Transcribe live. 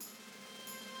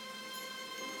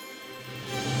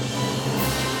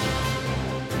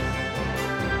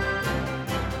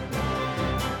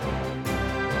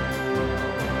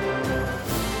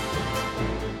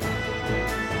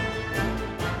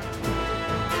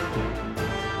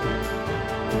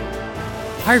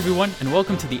Hi everyone, and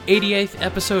welcome to the 88th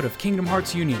episode of Kingdom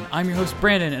Hearts Union. I'm your host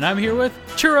Branden, and I'm here with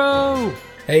Churro!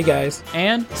 Hey guys.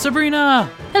 And Sabrina!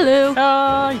 Hello!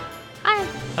 Hi! Hi!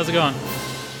 How's it going?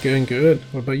 Doing good.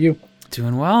 What about you?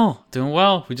 Doing well.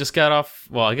 We just got off,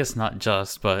 well, I guess not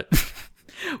just, but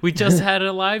we just had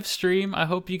a live stream. I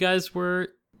hope you guys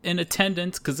were in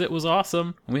attendance, because it was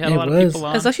awesome. We had a lot of people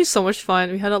on. It was actually so much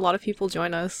fun. We had a lot of people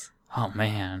join us. Oh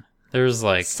man. There's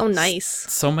like so nice.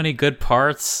 So many good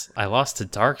parts. I lost to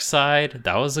Dark Side.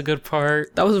 That was a good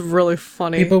part. That was really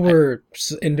funny. People were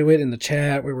into it in the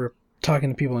chat. We were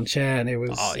talking to people in chat, and it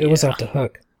was off the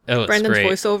hook. It was Branden's great.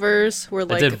 Voiceovers were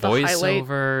like I did the highlight.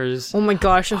 voiceovers. Oh my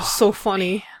gosh, it was so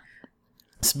funny.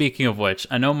 Speaking of which,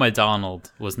 I know my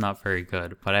Donald was not very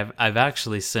good, but I've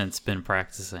actually since been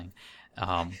practicing.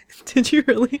 Did you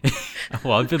really?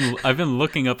 Well, I've been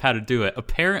looking up how to do it.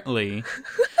 Apparently,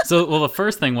 the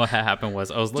first thing what happened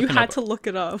was I was looking. You had to look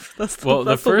it up. That's the one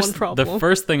problem. The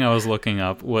first thing I was looking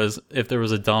up was if there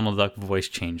was a Donald Duck voice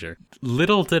changer.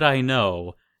 Little did I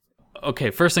know. Okay,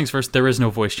 first things first. There is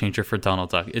no voice changer for Donald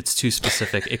Duck. It's too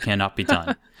specific. It cannot be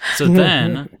done. So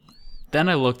then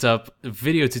I looked up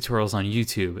video tutorials on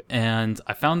YouTube, and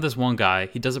I found this one guy.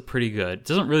 He does it pretty good. It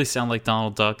doesn't really sound like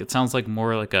Donald Duck. It sounds like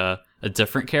more like a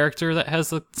different character that has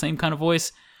the same kind of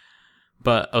voice.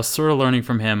 But I was sort of learning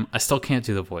from him. I still can't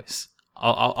do the voice.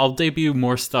 I'll debut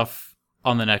more stuff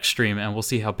on the next stream, and we'll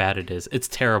see how bad it is. It's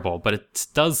terrible, but it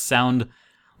does sound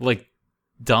like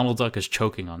Donald Duck is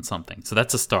choking on something. So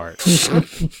that's a start.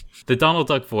 The Donald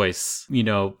Duck voice,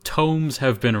 tomes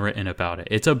have been written about it.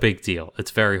 It's a big deal. It's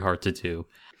very hard to do.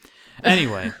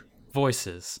 Anyway,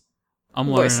 voices. I'm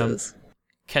learning them.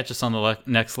 Catch us on the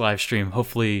next live stream.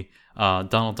 Hopefully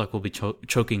Donald Duck will be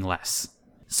choking less.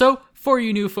 So, for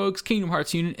you new folks, Kingdom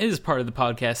Hearts Union is part of the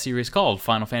podcast series called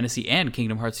Final Fantasy and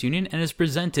Kingdom Hearts Union and is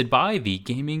presented by the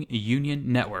Gaming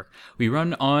Union Network. We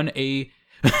run on a...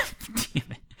 Damn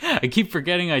it. I keep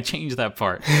forgetting I changed that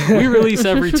part. We release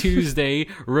every Tuesday,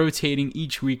 rotating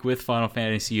each week with Final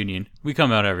Fantasy Union. We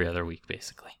come out every other week,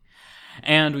 basically.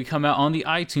 And we come out on the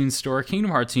iTunes Store,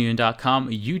 KingdomHeartsUnion.com,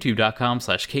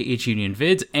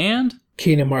 YouTube.com/KHUnionVids, and...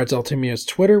 Kingdom Hearts Ultima's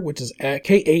Twitter, which is at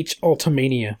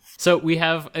KHUltimania. So we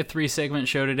have a 3-segment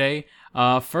show today.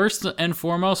 First and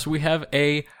foremost, we have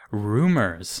a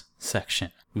rumors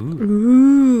section. Ooh,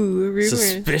 rumors.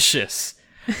 Suspicious.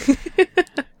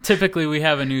 Typically, we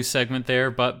have a news segment there,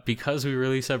 but because we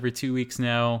release every 2 weeks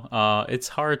now, it's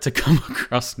hard to come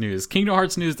across news. Kingdom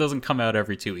Hearts news doesn't come out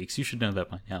every 2 weeks. You should know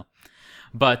that by now.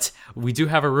 But we do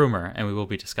have a rumor, and we will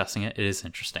be discussing it. It is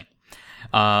interesting.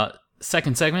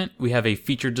 Second segment, we have a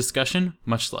featured discussion,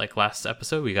 much like last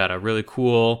episode. We got a really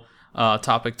cool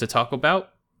topic to talk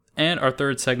about. And our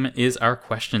third segment is our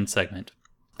question segment.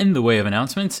 In the way of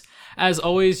announcements, as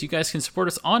always, you guys can support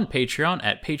us on Patreon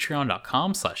at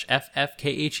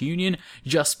patreon.com/FFKHUnion.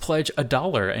 Just pledge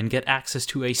 $1 and get access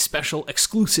to a special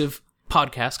exclusive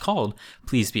podcast called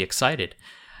Please Be Excited.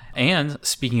 And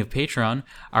speaking of Patreon,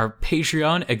 our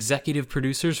Patreon executive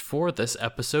producers for this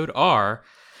episode are...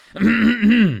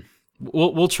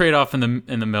 We'll trade off in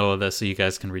the middle of this so you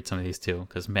guys can read some of these too,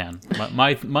 because man,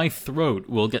 my throat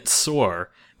will get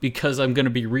sore because I'm going to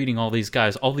be reading all these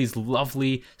guys, all these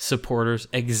lovely supporters,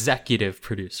 executive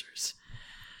producers.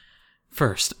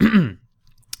 First,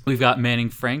 we've got Manning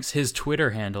Franks. His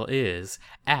Twitter handle is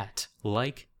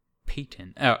 @likepeyton,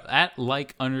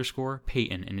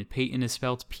 @like_Peyton, and Peyton is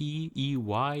spelled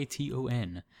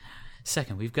Peyton.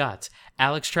 Second, we've got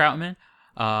Alex Troutman,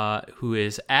 who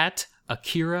is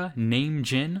 @Akira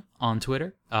Namejin on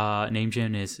Twitter.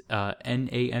 Namejin is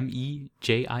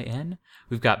NAMEJIN.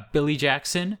 We've got Billy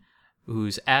Jackson,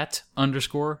 who's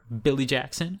 @_Billy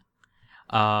Jackson.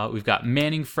 We've got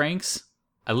Manning Franks.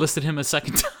 I listed him a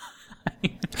second time.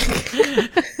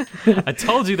 I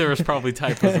told you there was probably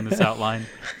typos in this outline.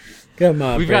 Come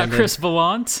on, We've Branden. got Chris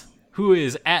Valant, who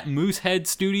is @Moosehead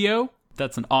Studio.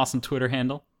 That's an awesome Twitter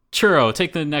handle. Churro,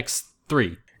 take the next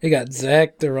 3. You got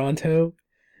Zach Duranto,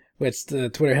 which the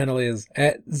Twitter handle is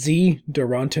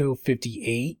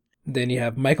 @ZDuranto58. Then you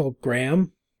have Michael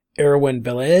Graham, Erwin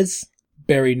Velez,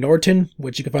 Barry Norton,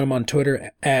 which you can find him on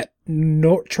Twitter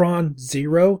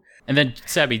 @Nortron0. And then,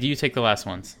 Sabby, do you take the last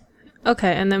ones?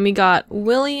 Okay, and then we got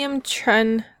William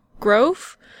Tren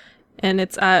Grove, and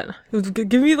it's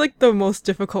give me like the most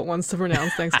difficult ones to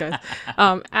pronounce. Thanks, guys.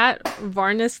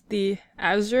 @Varnis the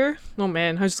Azure. Oh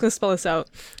man, I'm just gonna spell this out.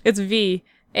 It's VARNIS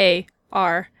the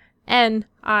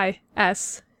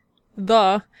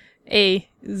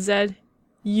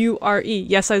AZURE.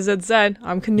 Yes, I said Z.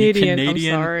 I'm Canadian. I'm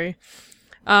sorry.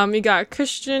 You got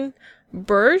Christian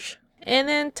Burge, and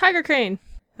then Tiger Crane.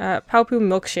 Paupu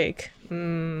Milkshake.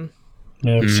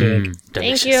 Oh, sick.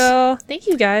 Thank you. Thank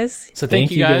you, guys. So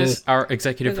thank you guys, guys. our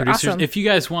executive You guys are producers. awesome. If you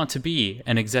guys want to be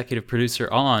an executive producer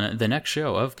on the next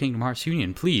show of Kingdom Hearts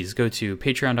Union, please go to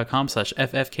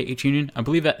patreon.com/ffkhunion. I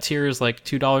believe that tier is like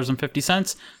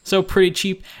 $2.50, so pretty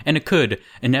cheap, and it could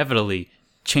inevitably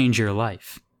change your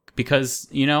life. Because,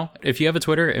 you know, if you have a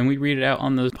Twitter and we read it out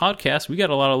on the podcast, we got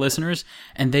a lot of listeners,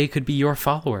 and they could be your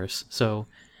followers. So,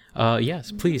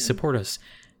 yes, please support us.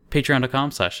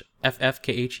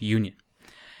 Patreon.com/ffkhunion.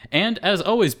 And as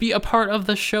always, be a part of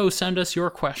the show. Send us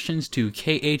your questions to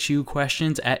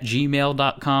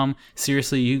khuquestions@gmail.com.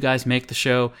 Seriously, you guys make the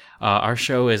show. Our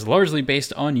show is largely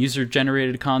based on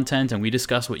user-generated content, and we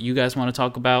discuss what you guys want to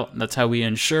talk about. That's how we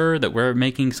ensure that we're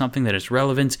making something that is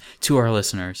relevant to our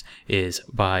listeners, is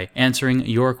by answering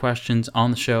your questions on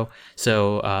the show.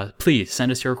 So please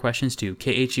send us your questions to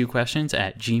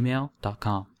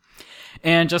khuquestions@gmail.com.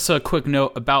 And just a quick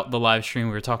note about the live stream.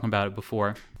 We were talking about it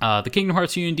before. The Kingdom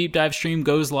Hearts Union Deep Dive stream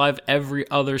goes live every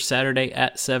other Saturday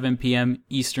at 7 p.m.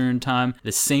 Eastern Time,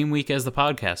 the same week as the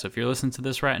podcast. So if you're listening to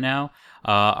this right now,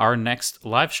 our next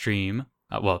live stream,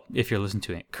 well, if you're listening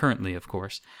to it currently, of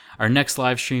course, our next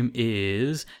live stream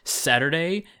is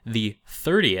Saturday the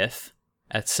 30th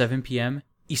at 7 p.m.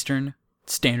 Eastern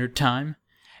Standard Time.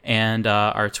 And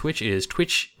our Twitch is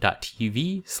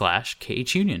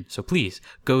twitch.tv/khunion. So please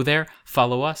go there,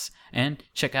 follow us, and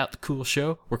check out the cool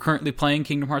show. We're currently playing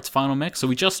Kingdom Hearts Final Mix, so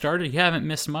we just started. You haven't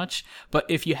missed much. But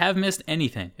if you have missed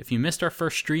anything, if you missed our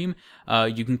first stream,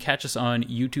 you can catch us on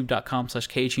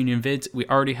youtube.com/khunionvids. We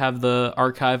already have the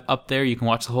archive up there. You can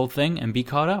watch the whole thing and be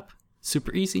caught up.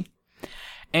 Super easy.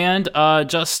 And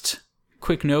just...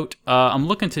 quick note, I'm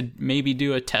looking to maybe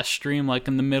do a test stream like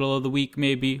in the middle of the week,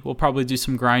 maybe. We'll probably do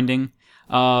some grinding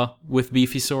with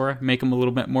Beefy Sora, make him a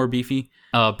little bit more beefy.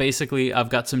 Basically, I've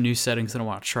got some new settings that I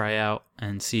want to try out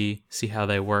and see how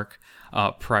they work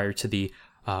prior to the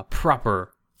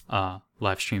proper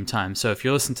live stream time. So if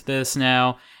you're listening to this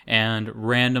now and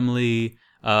randomly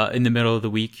in the middle of the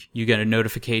week, you get a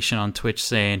notification on Twitch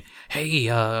saying, hey,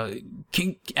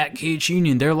 King at KH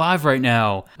Union, they're live right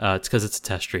now. It's because it's a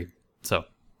test stream. So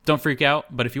don't freak out,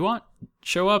 but if you want,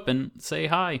 show up and say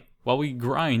hi while we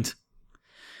grind.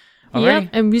 All right?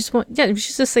 And we should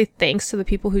just say thanks to the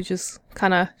people who just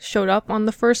kind of showed up on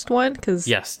the first one, because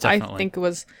yes, I definitely. think it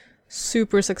was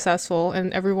super successful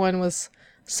and everyone was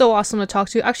so awesome to talk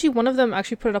to. Actually, one of them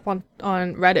actually put it up on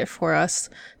Reddit for us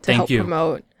to help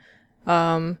promote.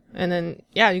 And then,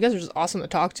 yeah, you guys are just awesome to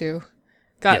talk to.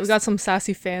 We got some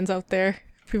sassy fans out there.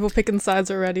 People picking sides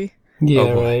already.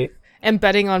 Yeah, right. And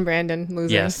betting on Branden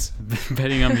losing. Yes,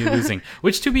 betting on me losing.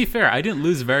 Which, to be fair, I didn't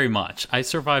lose very much. I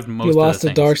survived most of the things. You lost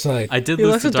the dark side. I did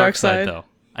lose the dark side, though.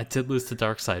 I did lose the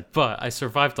dark side, but I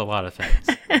survived a lot of things.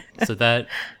 So that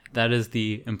is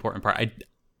the important part.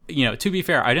 To be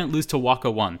fair, I didn't lose to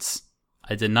Waka once.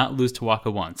 I did not lose to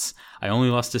Waka once. I only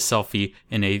lost to Selfie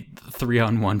in a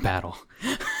 3-on-1 battle.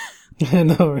 I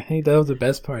know, right? That was the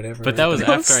best part ever. But that was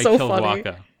after I killed funny.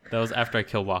 Waka. That was after I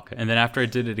killed Waka. And then after I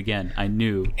did it again, I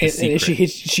knew the and secret.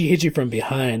 she hit you from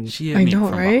behind. She hit me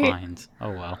from behind.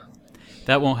 Oh, well.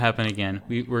 That won't happen again.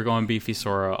 We're going Beefy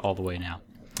Sora all the way now.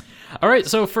 All right,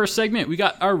 so first segment, we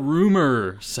got our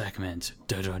rumor segment.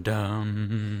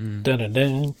 Dun-dun-dun.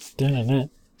 Dun-dun-dun, dun-dun-dun.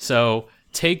 So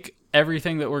take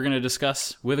everything that we're going to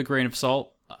discuss with a grain of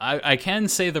salt. I can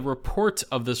say the report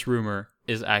of this rumor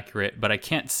is accurate, but I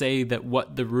can't say that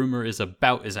what the rumor is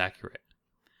about is accurate.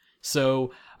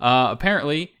 So,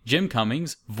 apparently, Jim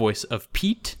Cummings, voice of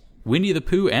Pete, Winnie the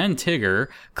Pooh, and Tigger,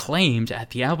 claimed at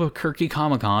the Albuquerque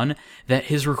Comic Con that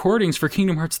his recordings for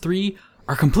Kingdom Hearts 3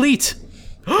 are complete.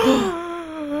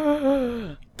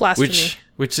 Blasphemy.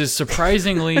 Which is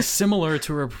surprisingly similar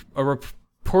to a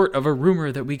report of a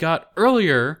rumor that we got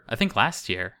earlier, I think last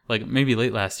year, like maybe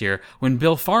late last year, when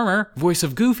Bill Farmer, voice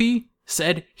of Goofy,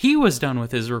 said he was done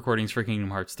with his recordings for Kingdom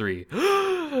Hearts 3.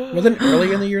 Wasn't it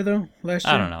early in the year, though, last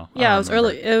year? I don't know. Yeah, it was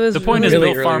early. It was the point is,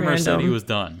 really Bill Farmer random. said he was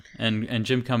done, and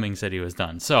Jim Cummings said he was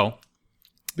done. So,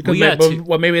 Because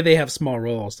maybe they have small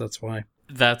roles, that's why.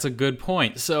 That's a good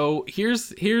point. So here's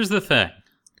the thing: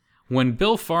 when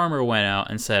Bill Farmer went out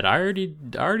and said, "I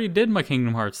already did my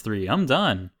Kingdom Hearts 3, I'm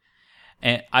done,"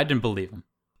 and I didn't believe him.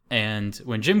 And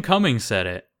when Jim Cummings said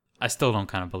it, I still don't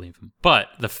kind of believe him. But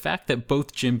the fact that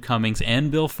both Jim Cummings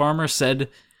and Bill Farmer said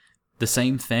the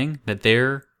same thing, that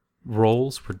their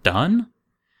roles were done,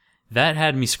 that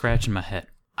had me scratching my head.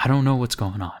 I don't know what's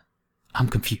going on. I'm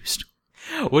confused.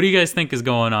 What do you guys think is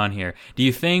going on here? Do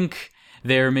you think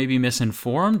they're maybe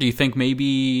misinformed? Do you think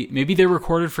maybe they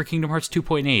recorded for Kingdom Hearts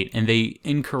 2.8 and they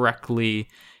incorrectly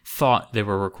thought they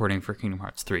were recording for Kingdom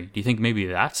Hearts 3? Do you think maybe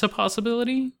that's a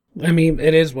possibility? I mean,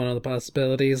 it is one of the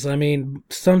possibilities. I mean,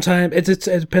 sometimes it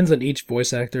depends on each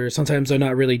voice actor. Sometimes they're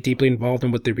not really deeply involved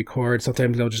in what they record.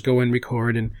 Sometimes they'll just go and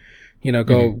record and,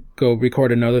 go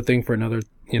record another thing for another,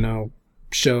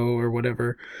 show or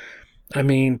whatever. I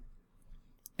mean,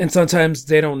 and sometimes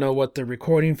they don't know what they're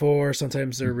recording for.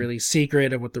 Sometimes they're really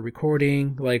secret of what they're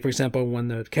recording. Like, for example, when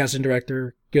the casting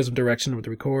director gives them direction of what to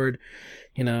record,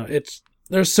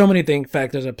 there's so many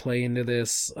factors that play into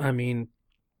this. I mean,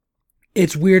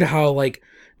 it's weird how,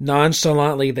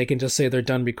 nonchalantly they can just say they're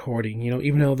done recording,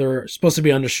 even though they're supposed to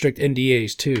be under strict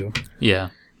NDAs too. Yeah.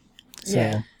 So.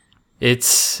 Yeah.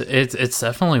 It's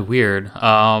definitely weird.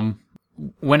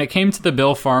 When it came to the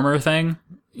Bill Farmer thing,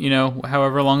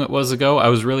 however long it was ago, I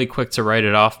was really quick to write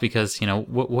it off because,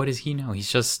 what does he know?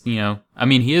 He's just, I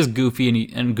mean, he is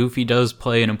goofy and Goofy does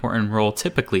play an important role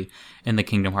typically in the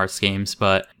Kingdom Hearts games,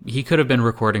 but he could have been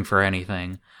recording for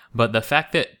anything. But the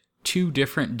fact that two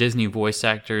different Disney voice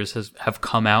actors have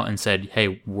come out and said,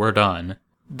 hey, we're done,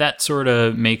 that sort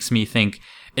of makes me think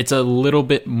it's a little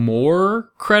bit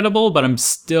more credible, but I'm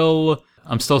still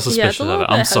suspicious of it.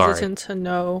 I'm sorry. Hesitant to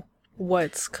know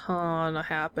what's gonna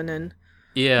happen.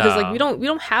 Yeah, because we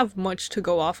don't have much to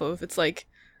go off of. It's like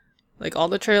all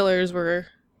the trailers were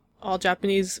all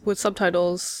Japanese with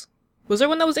subtitles. Was there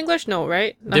one that was English? No,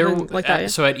 right? Nothing like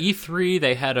that. So at E3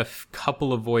 they had a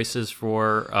couple of voices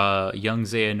for young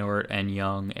Xehanort and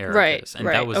young Ericus, and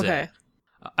that was it.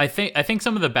 I think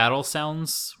some of the battle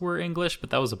sounds were English, but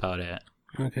that was about it.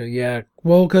 Okay, yeah.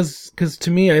 Well, because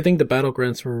to me, I think the battle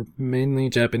grunts were mainly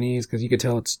Japanese, because you could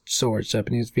tell it's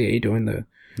Japanese VA doing the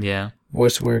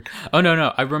voice work. Oh,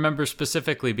 no. I remember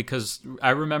specifically because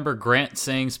I remember Grant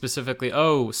saying specifically,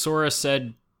 oh, Sora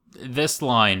said this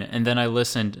line, and then I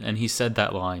listened, and he said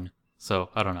that line. So,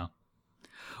 I don't know.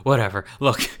 Whatever.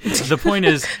 Look, the point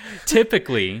is,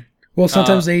 typically... Well,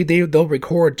 sometimes they'll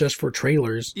record just for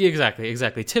trailers.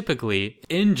 Exactly. Typically,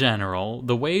 in general,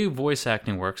 the way voice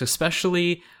acting works,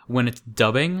 especially when it's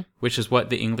dubbing, which is what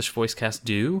the English voice cast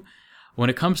do, when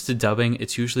it comes to dubbing,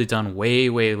 it's usually done way,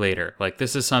 way later. Like,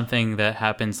 this is something that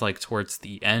happens, towards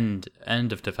the end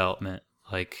of development.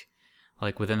 Like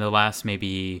within the last,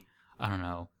 maybe, I don't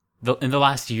know, in the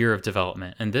last year of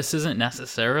development. And this isn't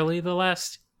necessarily the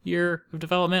last year of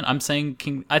development. I'm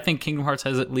saying I think Kingdom Hearts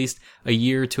has at least a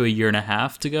year to a year and a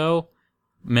half to go,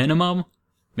 minimum,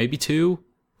 maybe 2,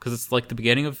 because it's the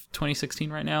beginning of 2016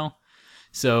 right now.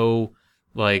 So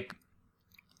I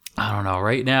don't know,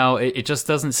 right now it just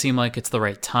doesn't seem like it's the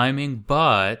right timing,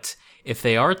 but if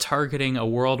they are targeting a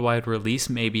worldwide release,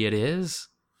 maybe it is.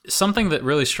 Something that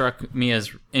really struck me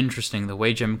as interesting, the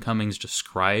way Jim Cummings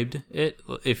described it,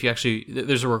 if you actually,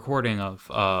 there's a recording of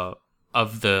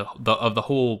the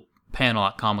whole panel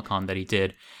at Comic Con that he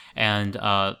did, and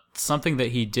something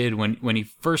that he did when he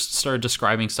first started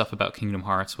describing stuff about Kingdom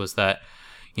Hearts was that,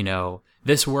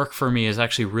 this work for me is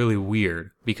actually really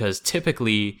weird, because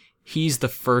typically he's the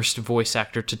first voice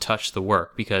actor to touch the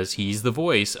work, because he's the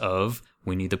voice of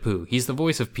Winnie the Pooh, he's the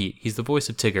voice of Pete, he's the voice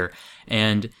of Tigger,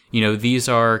 and these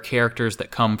are characters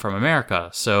that come from America,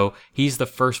 so he's the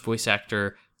first voice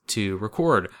actor to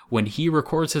record. When he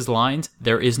records his lines,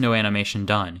 there is no animation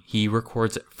done. He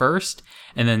records it first,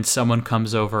 and then someone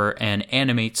comes over and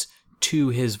animates to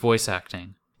his voice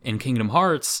acting. In Kingdom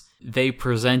Hearts, they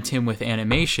present him with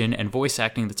animation and voice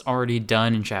acting that's already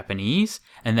done in Japanese,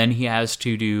 and then he has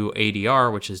to do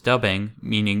ADR, which is dubbing,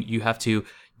 meaning you have to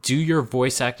do your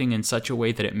voice acting in such a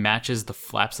way that it matches the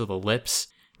flaps of the lips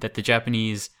that the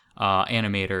Japanese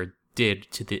animator did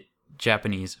to the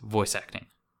Japanese voice acting.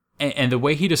 And the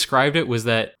way he described it was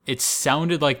that it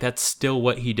sounded like that's still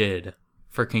what he did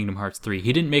for Kingdom Hearts 3.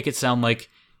 He didn't make it sound like,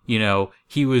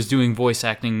 he was doing voice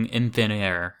acting in thin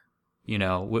air,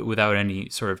 without any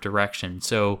sort of direction.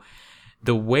 So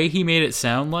the way he made it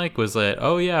sound like was that,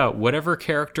 oh yeah, whatever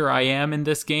character I am in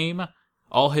this game,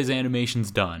 all his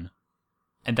animation's done.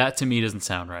 And that to me doesn't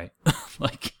sound right.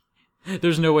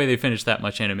 There's no way they finished that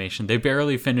much animation. They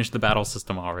barely finished the battle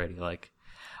system already.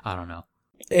 I don't know.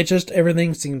 It just,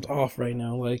 everything seems off right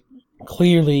now.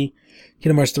 Clearly,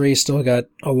 Kingdom Hearts 3 still got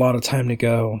a lot of time to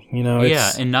go.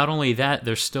 Yeah, and not only that,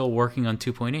 they're still working on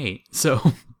 2.8.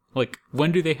 So,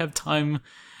 when do they have time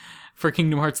for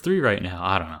Kingdom Hearts 3 right now?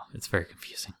 I don't know. It's very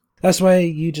confusing. That's why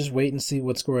you just wait and see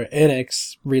what Square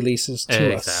Enix releases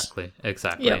to us.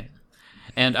 Exactly. Yep.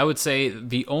 And I would say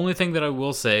the only thing that I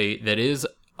will say that is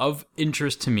of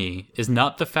interest to me is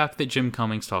not the fact that Jim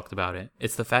Cummings talked about it.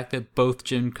 It's the fact that both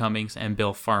Jim Cummings and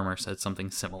Bill Farmer said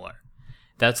something similar.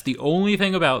 That's the only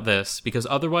thing about this, because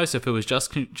otherwise, if it was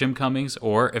just Jim Cummings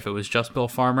or if it was just Bill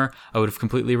Farmer, I would have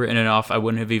completely written it off. I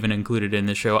wouldn't have even included it in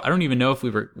the show. I don't even know if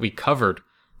we covered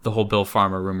the whole Bill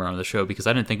Farmer rumor on the show because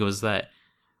I didn't think it was that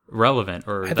relevant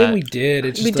or I think we did.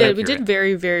 It's just we did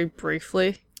very, very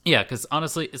briefly. Yeah, because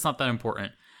honestly, it's not that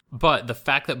important. But the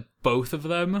fact that both of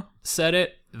them said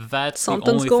it, that's the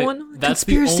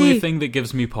only thing that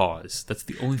gives me pause. That's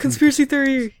the only conspiracy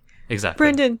theory. Exactly.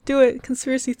 Branden, do it.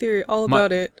 Conspiracy theory, all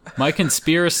about it. My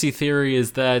conspiracy theory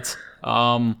is that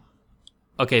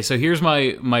okay, so here's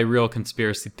my real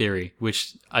conspiracy theory,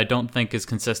 which I don't think is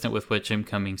consistent with what Jim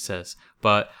Cummings says.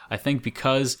 But I think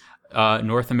because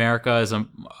North America is a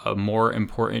more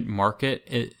important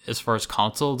market as far as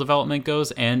console development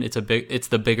goes, and it's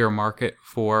the bigger market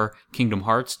for Kingdom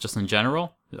Hearts just in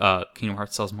general. Kingdom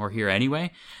Hearts sells more here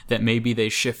anyway. That maybe they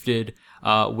shifted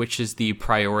which is the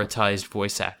prioritized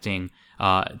voice acting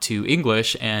to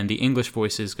English, and the English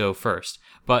voices go first.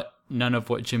 But none of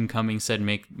what Jim Cummings said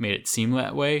made it seem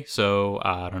that way, so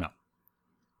I don't know.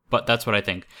 But that's what I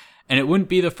think. And it wouldn't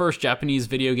be the first Japanese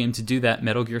video game to do that.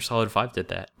 Metal Gear Solid 5 did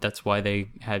that. That's why they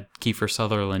had Kiefer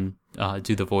Sutherland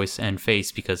do the voice and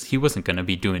face, because he wasn't going to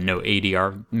be doing no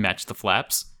ADR match the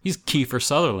flaps. He's Kiefer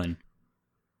Sutherland.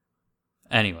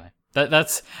 Anyway,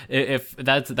 that's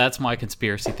my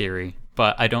conspiracy theory,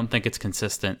 but I don't think it's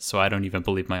consistent, so I don't even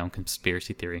believe my own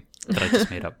conspiracy theory that I just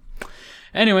made up.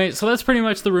 Anyway, so that's pretty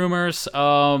much the rumors.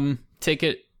 Take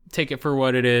it for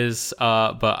what it is,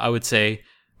 but I would say,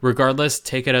 regardless,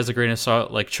 take it as a grain of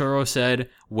salt. Like Churro said,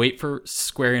 wait for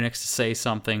Square Enix to say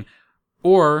something.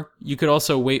 Or you could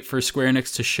also wait for Square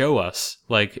Enix to show us.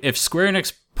 Like, if Square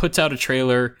Enix puts out a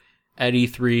trailer at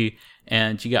E3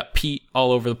 and you got Pete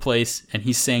all over the place and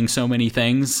he's saying so many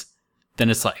things,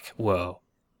 then it's like, whoa,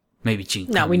 maybe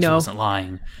Gene Cummings wasn't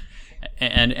lying.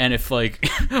 And if, like,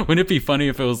 wouldn't it be funny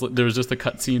if there was just a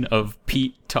cutscene of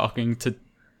Pete talking to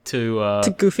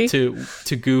Goofy,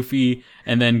 to Goofy,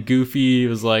 and then Goofy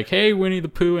was like, "Hey, Winnie the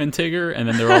Pooh and Tigger," and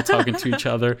then they're all talking to each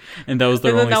other, and that was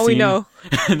their only now scene. We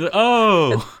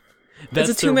know.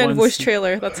 That's a 2-man voice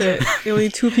trailer. That's it. Only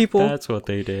 2 people. That's what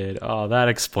they did. Oh, that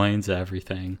explains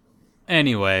everything.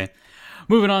 Anyway,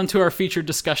 moving on to our featured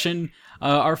discussion.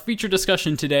 Our featured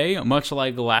discussion today, much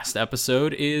like the last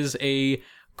episode, is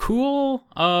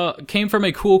came from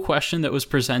a cool question that was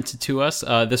presented to us.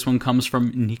 This one comes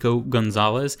from Nico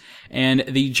Gonzalez, and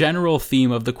the general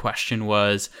theme of the question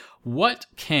was, what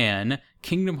can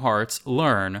Kingdom Hearts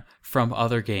learn from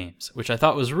other games? Which I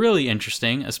thought was really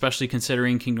interesting, especially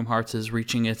considering Kingdom Hearts is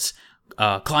reaching its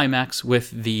climax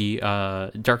with the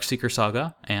Darkseeker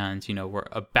saga, and we're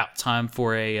about time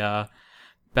for a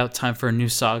new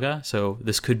saga, so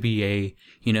this could be a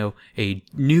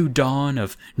new dawn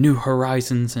of new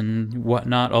horizons and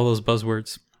whatnot, all those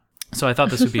buzzwords. So I thought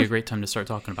this would be a great time to start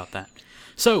talking about that.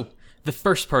 So, the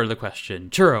first part of the question,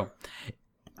 Churro.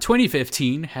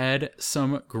 2015 had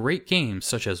some great games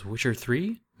such as Witcher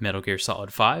 3, Metal Gear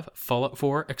Solid 5, Fallout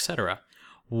 4, etc.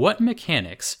 What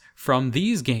mechanics from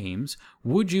these games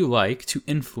would you like to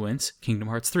influence Kingdom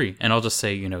Hearts 3? And I'll just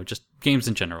say, just games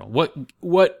in general.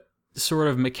 What sort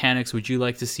of mechanics would you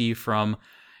like to see from,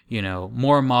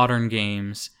 more modern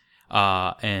games,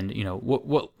 and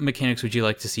what mechanics would you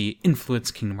like to see influence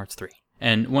Kingdom Hearts 3?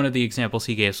 And one of the examples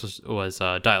he gave was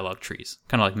dialogue trees,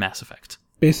 kind of like Mass Effect.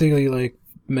 Basically like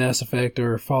Mass Effect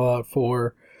or Fallout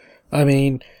 4. I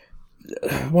mean,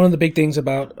 one of the big things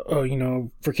about,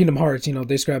 for Kingdom Hearts, they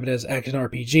describe it as action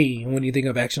RPG. And when you think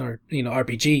of action,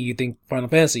 RPG, you think Final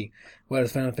Fantasy. What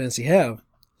does Final Fantasy have?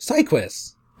 Side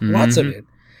quests. Mm-hmm. Lots of it.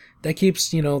 That keeps,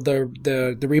 the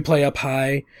replay up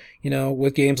high,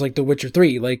 with games like The Witcher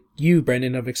 3. Like you,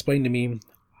 Branden, have explained to me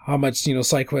how much,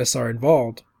 side quests are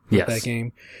involved with that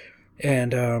game.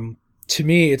 And, to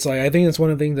me, it's like, I think it's one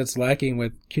of the things that's lacking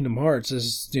with Kingdom Hearts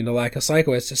is, the lack of side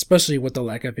quests, especially with the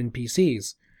lack of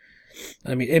NPCs.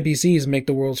 I mean, NPCs make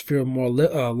the worlds feel more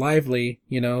lively,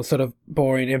 instead of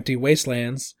boring, empty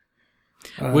wastelands.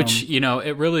 Which,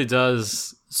 it really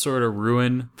does sort of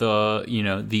ruin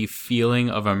the feeling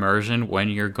of immersion when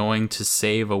you're going to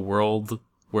save a world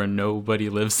where nobody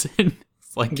lives in.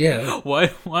 It's like, why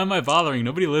am I bothering?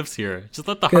 Nobody lives here. Just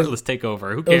let the Heartless take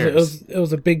over. Who cares? It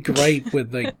was a big gripe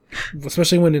with, like,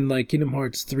 especially when in, like, Kingdom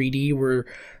Hearts 3D, where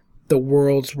the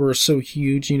worlds were so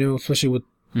huge, especially with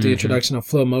the introduction of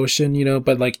flow motion,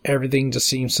 but, like, everything just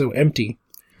seems so empty.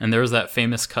 And there was that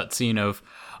famous cutscene of,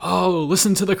 oh,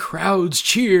 listen to the crowds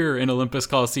cheer in Olympus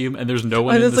Coliseum, and there's no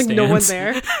one in the stands. There's, like, no one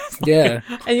there.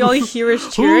 Yeah. And all you hear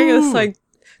is cheering, and it's like,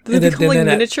 do they become, like,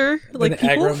 miniature, like,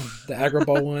 people? The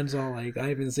Agrabah ones all, like, I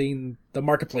haven't seen the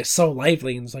marketplace so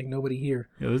lively, and there's, like, nobody here.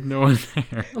 Yeah, there's no one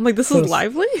there. I'm like, this is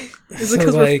lively? Is it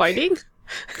because we're fighting?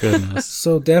 Goodness.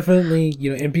 So definitely,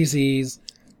 NPCs,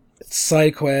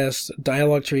 side quests,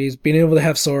 dialogue trees, being able to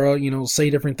have Sora, say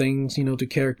different things, to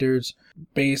characters.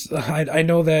 based. I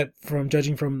know that from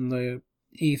judging from the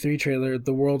E3 trailer,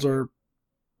 the worlds are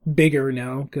bigger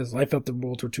now because I felt the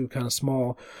worlds were too kind of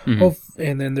small.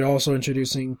 And then they're also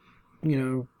introducing,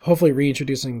 hopefully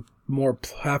reintroducing more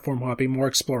platform hopping, more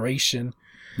exploration.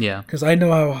 Yeah. Because I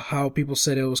know how people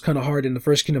said it was kind of hard in the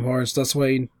first Kingdom Hearts. That's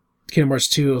why Kingdom Hearts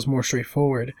 2 was more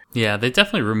straightforward. Yeah, they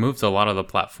definitely removed a lot of the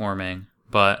platforming,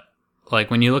 but like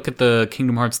when you look at the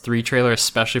Kingdom Hearts 3 trailer,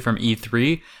 especially from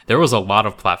E3, there was a lot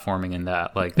of platforming in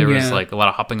that. Like there was like a lot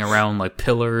of hopping around like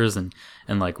pillars and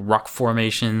like rock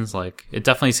formations. Like it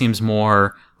definitely seems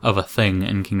more of a thing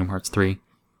in Kingdom Hearts 3.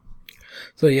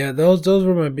 So yeah, those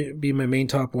were my main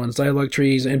top ones. Dialogue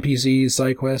trees, NPCs,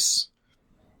 side quests.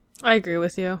 I agree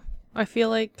with you. I feel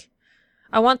like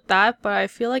I want that, but I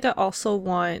feel like I also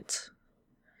want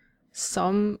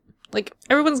some, like,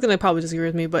 everyone's gonna probably disagree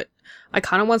with me, but I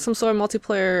kind of want some sort of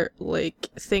multiplayer, like,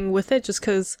 thing with it, just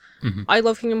because I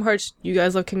love Kingdom Hearts, you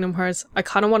guys love Kingdom Hearts, I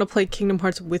kind of want to play Kingdom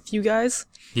Hearts with you guys.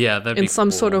 Yeah, that'd be in some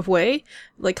cool. sort of way.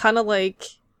 Like, kind of like,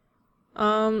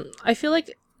 I feel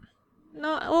like,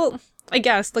 no, well, I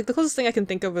guess, like, the closest thing I can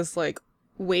think of is, like,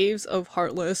 waves of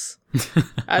Heartless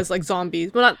as, like,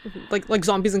 zombies. Well, not, like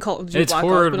zombies in Call of Duty It's Black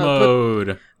horde Ops, mode.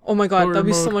 but, oh my god, Horde that'd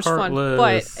be so mode much fun.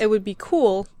 Heartless. But it would be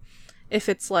cool if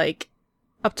it's, like,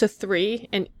 up to 3,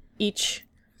 and each...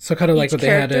 So kind of like what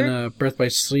character? they had in Birth by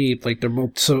Sleep, like in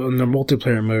their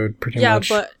multiplayer mode, pretty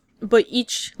much. Yeah, but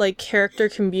each, like, character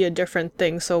can be a different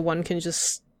thing, so one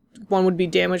would be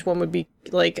damage, one would be,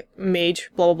 like, mage,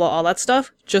 blah, blah, blah, all that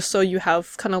stuff, just so you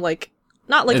have kind of, like,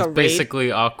 not like it's a raid.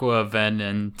 basically Aqua, Ven,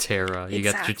 and Terra. You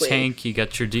got your Exactly. tank, you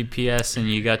got your DPS, and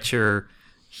you got your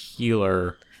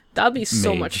healer. That'd be so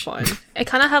mage. much fun. I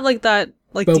kind of have, like, that,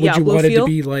 like, But would you Diablo want it feel. to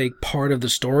be like part of the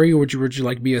story, or would you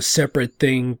like be a separate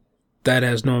thing that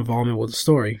has no involvement with the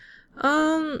story?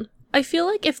 I feel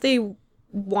like if they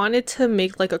wanted to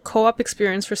make, like, a co-op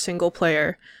experience for single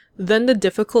player, then the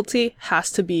difficulty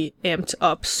has to be amped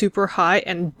up super high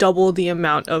and double the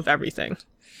amount of everything.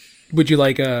 Would you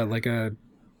like a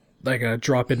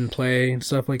drop in play and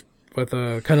stuff, like with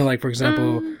a kind of like, for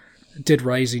example, Dead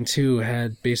Rising 2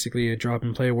 had basically a drop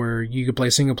in play where you could play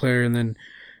single player and then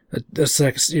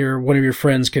one of your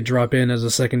friends could drop in as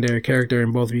a secondary character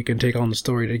and both of you can take on the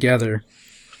story together.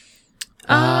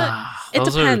 It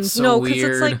those are depends. so No, because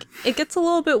it's weird. like, it gets a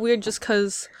little bit weird just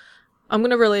because I'm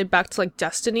going to relate it back to, like,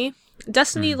 Destiny.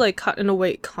 Destiny, like, in a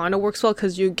way, kind of works well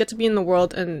because you get to be in the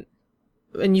world and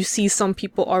you see some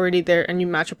people already there and you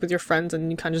match up with your friends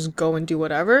and you kind of just go and do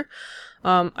whatever.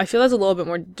 I feel that's a little bit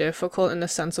more difficult in the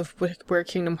sense of where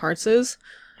Kingdom Hearts is,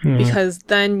 because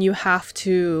then you have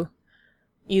to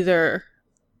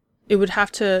it would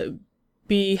have to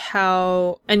be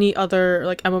how any other,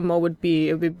 like, MMO would be.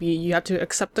 It would be you have to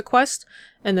accept the quest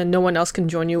and then no one else can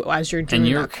join you as you're doing And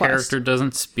your that quest. character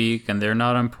doesn't speak, and they're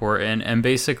not important, and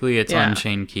basically it's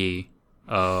Unchained Key.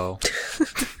 Oh.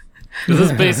 This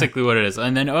is basically what it is.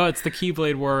 And then, it's the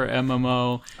Keyblade War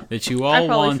MMO that you all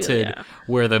wanted,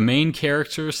 where the main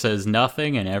character says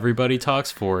nothing and everybody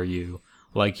talks for you.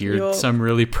 Like you're some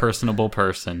really personable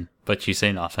person, but you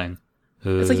say nothing.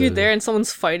 It's like you're there and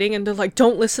someone's fighting and they're like,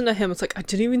 don't listen to him. It's like, I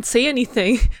didn't even say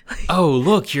anything. Oh,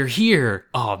 look, you're here.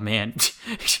 Oh, man.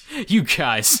 You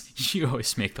guys, you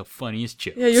always make the funniest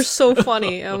jokes. Yeah, you're so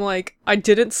funny. I'm like, I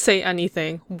didn't say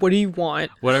anything. What do you want?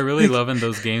 What I really love in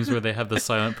those games where they have the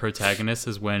silent protagonist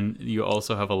is when you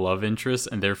also have a love interest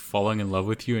and they're falling in love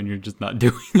with you and you're just not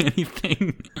doing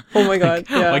anything. Oh my god,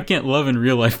 yeah. Why can't love in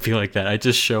real life be like that? I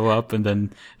just show up and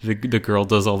then the girl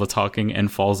does all the talking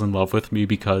and falls in love with me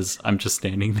because I'm just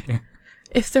standing there.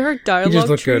 If there are dialogue You just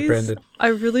look trees, good, Branden. I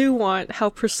really want how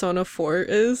Persona 4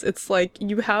 is. It's like,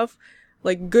 you have,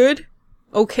 like, good,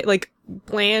 okay, like,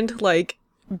 bland, like,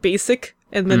 basic,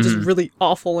 and then just really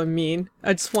awful and mean.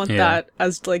 I just want that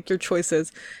as, like, your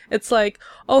choices. It's like,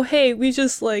 oh, hey, we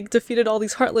just, like, defeated all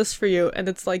these Heartless for you, and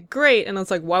it's like, great, and it's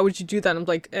like, why would you do that? And I'm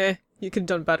like, you could have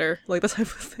done better. Like, that type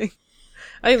of thing.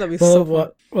 I think that'd be so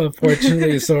fun. Well,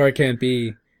 unfortunately, Sora can't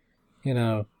be,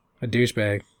 a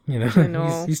douchebag. I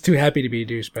know. He's too happy to be a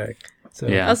douchebag. So.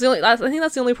 Yeah. I think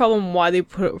that's the only problem why they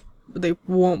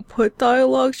won't put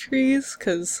dialogue trees,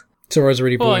 because... Sora's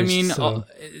already voiced. Well, I mean, so.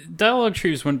 dialogue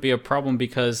trees wouldn't be a problem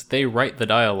because they write the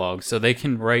dialogue, so they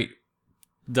can write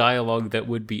dialogue that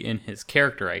would be in his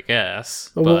character, I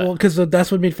guess. Well, because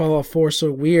that's what made Fallout 4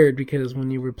 so weird, because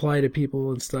when you reply to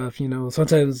people and stuff,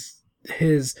 sometimes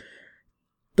the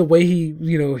way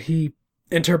he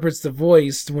interprets the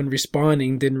voice when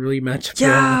responding didn't really match up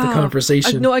with the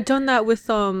conversation. I've done that with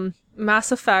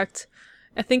Mass Effect.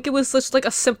 I think it was just like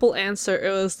a simple answer.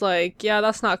 It was like, yeah,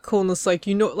 that's not cool, and it's like,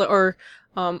 or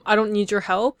I don't need your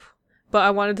help. but I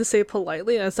wanted to say it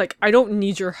politely, and it's like, I don't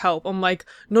need your help. I'm like,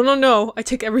 no, I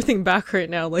take everything back right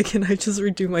now. Like, can I just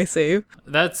redo my save?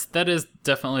 That is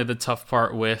definitely the tough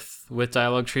part with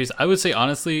dialogue trees. I would say,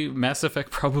 honestly, Mass Effect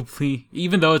probably,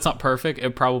 even though it's not perfect,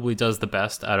 it probably does the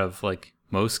best out of, like,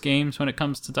 most games when it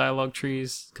comes to dialogue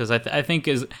trees. Because I think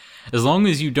as long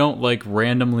as you don't, like,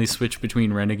 randomly switch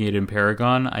between Renegade and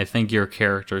Paragon, I think your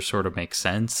character sort of makes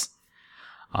sense.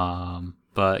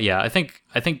 But yeah, I think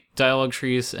dialogue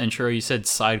trees, and Churro, you said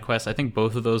side quests. I think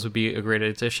both of those would be a great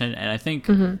addition, and I think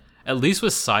at least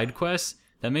with side quests,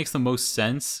 that makes the most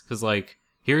sense because like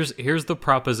here's the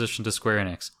proposition to Square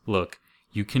Enix. Look,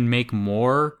 you can make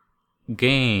more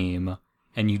game,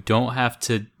 and you don't have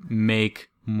to make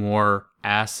more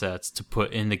assets to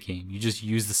put in the game. You just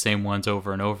use the same ones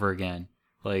over and over again.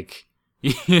 Like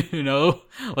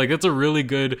like that's a really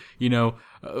good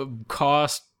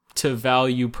cost to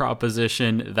value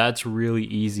proposition. That's really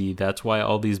easy. That's why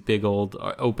all these big old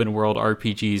open world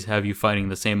RPGs have you fighting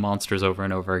the same monsters over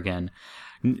and over again.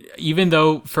 Even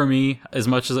though for me, as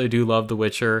much as I do love The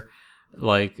Witcher,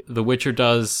 like The Witcher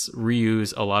does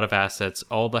reuse a lot of assets.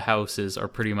 All the houses are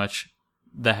pretty much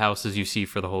the houses you see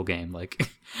for the whole game. Like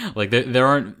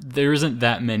there isn't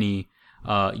that many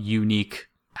unique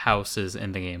houses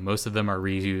in the game. Most of them are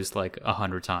reused like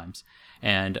 100 times.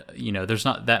 And, there's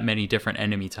not that many different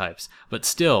enemy types, but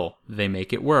still, they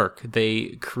make it work. They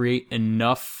create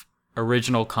enough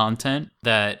original content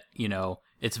that,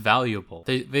 it's valuable.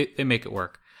 They make it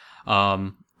work.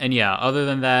 And yeah, other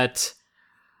than that,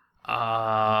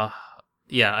 I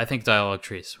think dialogue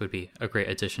trees would be a great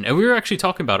addition. And we were actually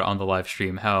talking about it on the live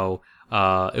stream, how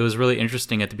it was really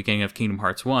interesting at the beginning of Kingdom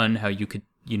Hearts 1, how you could,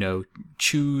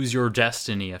 choose your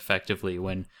destiny effectively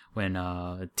when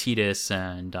Tidus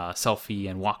and Selphie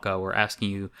and Waka were asking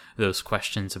you those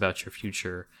questions about your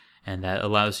future, and that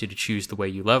allows you to choose the way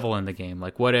you level in the game.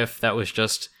 Like, what if that was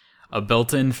just a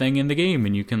built-in thing in the game,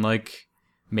 and you can like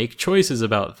make choices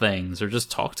about things, or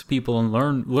just talk to people and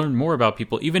learn more about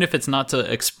people, even if it's not to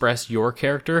express your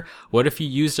character? What if you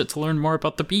used it to learn more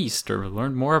about the Beast, or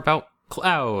learn more about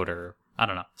Cloud, or I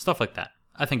don't know, stuff like that?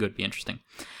 I think it would be interesting.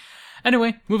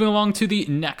 Anyway, moving along to the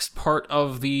next part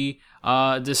of the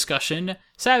discussion.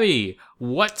 Sabby,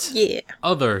 what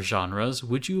other genres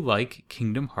would you like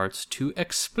Kingdom Hearts to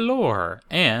explore?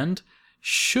 And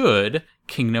should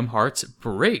Kingdom Hearts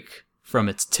break from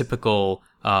its typical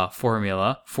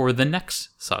formula for the next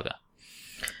saga?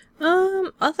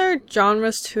 Other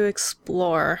genres to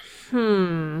explore.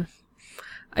 I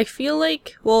feel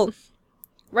like, well,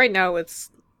 right now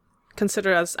it's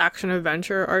considered as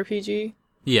action-adventure RPG.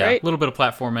 Yeah, right? A little bit of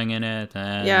platforming in it.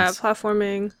 And yeah,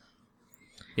 platforming.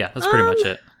 Yeah, that's pretty much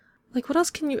it. Like, what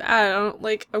else can you add?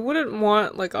 I wouldn't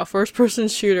want, like, a first-person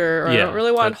shooter, or I don't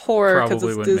really want horror, because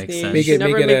it's Disney. Make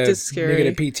it scary.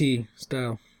 Make it PT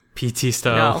style. PT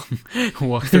style. No.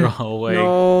 Walk through a hallway.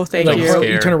 No, thank you.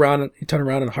 You turn around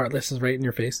and Heartless is right in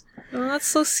your face. Oh, that's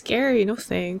so scary. No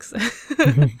thanks.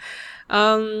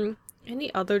 Any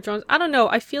other genres? I don't know.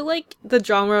 I feel like the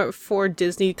genre for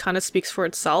Disney kind of speaks for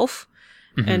itself.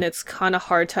 And it's kind of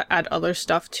hard to add other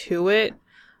stuff to it.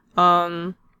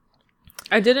 I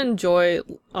did enjoy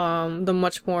a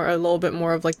little bit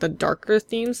more of like the darker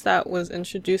themes that was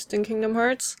introduced in Kingdom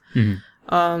Hearts.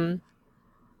 I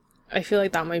feel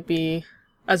like that might be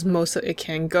as most it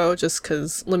can go, just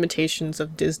because limitations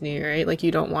of Disney, right? Like,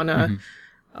 you don't want to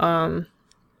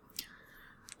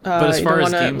but as far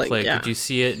as gameplay, could you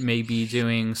see it maybe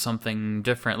doing something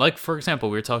different? Like, for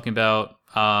example, we were talking about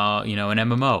an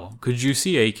MMO. Could you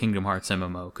see a Kingdom Hearts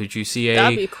MMO? Could you see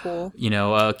that'd be cool.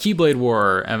 A Keyblade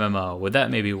War MMO? Would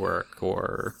that maybe work?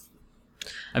 Or,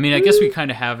 I mean, I guess we kind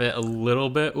of have it a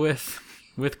little bit with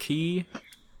Key,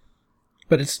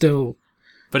 but it's still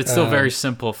very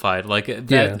simplified. Like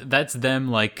that's them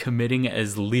like committing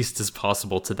as least as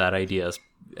possible to that idea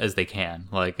as they can.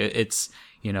 Like it's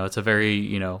it's a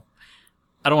very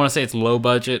I don't want to say it's low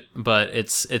budget, but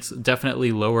it's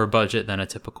definitely lower budget than a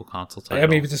typical console title. I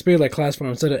mean, if it's a spirit like Class 1,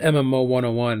 instead of MMO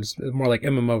 101, it's more like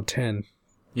MMO 10.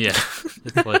 Yeah.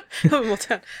 It's like MMO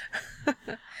 10.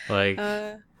 Like,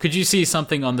 could you see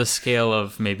something on the scale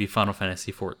of maybe Final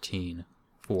Fantasy 14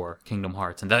 for Kingdom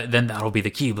Hearts? And then that'll be the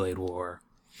Keyblade War.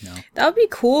 That would be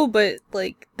cool, but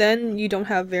like then you don't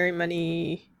have very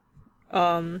many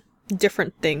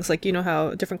different things, like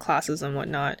how different classes and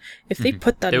whatnot. If they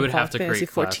put that in Final Fantasy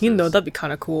 14 though, that'd be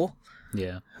kind of cool.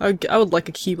 Yeah, I would like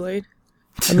a Keyblade.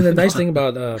 I mean, the nice thing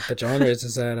about the genres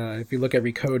is that if you look at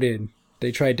Recoded,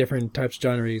 they try different types of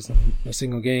genres in a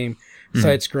single game.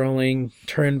 Side-scrolling,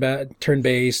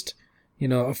 turn-based,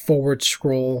 a forward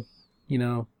scroll,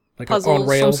 like puzzles, on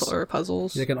rails, some sort of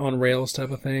puzzles, like an on rails type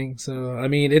of thing. So I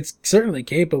mean, it's certainly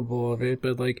capable of it,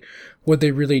 but like, would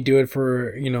they really do it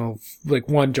for like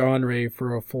one genre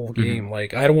for a full game?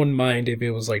 Like, I wouldn't mind if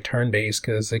it was like turn based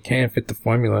because it can't fit the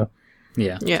formula.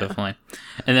 Yeah, definitely.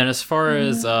 And then as far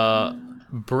as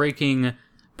breaking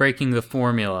the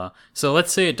formula, so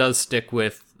let's say it does stick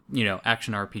with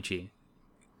action RPG.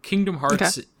 Kingdom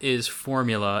Hearts is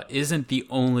formula isn't the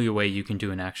only way you can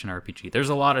do an action RPG. There's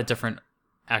a lot of different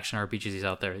action RPGs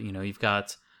out there. You've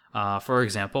got, for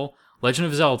example, Legend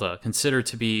of Zelda, it's considered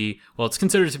to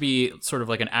be sort of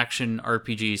like an action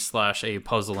RPG / a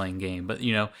puzzling game. But,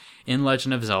 in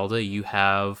Legend of Zelda, you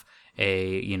have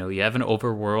you have an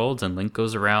overworld, and Link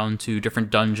goes around to different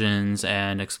dungeons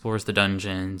and explores the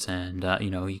dungeons, and,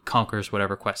 he conquers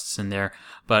whatever quests in there.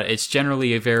 But it's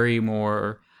generally it's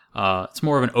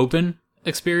more of an open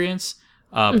experience,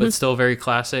 but still very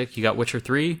classic. You got Witcher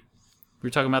 3. We were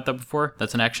talking about that before.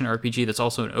 That's an action RPG that's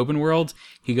also an open world.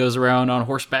 He goes around on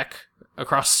horseback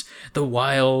across the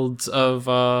wilds of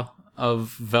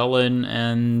Velen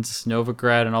and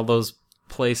Novigrad and all those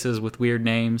places with weird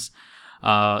names.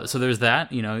 So there's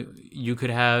that. You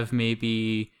could have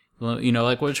maybe,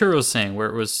 like what Churro was saying, where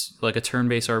it was like a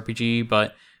turn-based RPG,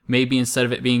 but maybe instead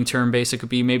of it being turn-based, it could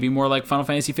be maybe more like Final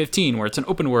Fantasy 15, where it's an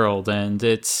open world and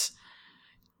it's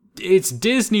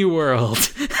Disney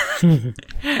World. And,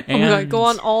 oh my god, go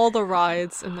on all the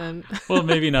rides and then well,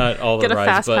 maybe not all the rides. Get a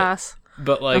fast pass.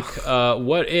 But like,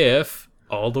 what if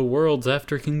all the worlds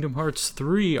after Kingdom Hearts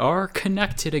 3 are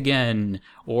connected again?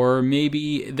 Or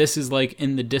maybe this is like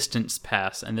in the distance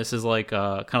past, and this is like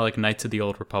kind of like Knights of the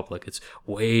Old Republic. It's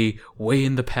way, way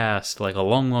in the past, like a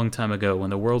long, long time ago when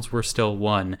the worlds were still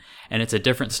one, and it's a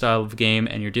different style of game,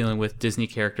 and you're dealing with Disney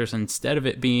characters. And instead of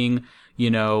it being,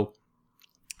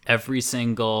 every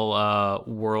single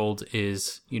world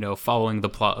is, following the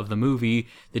plot of the movie,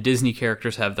 the Disney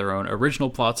characters have their own original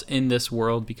plots in this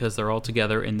world because they're all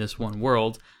together in this one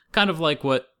world. Kind of like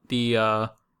what the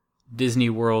Disney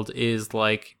world is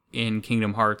like in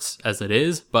Kingdom Hearts as it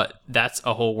is, but that's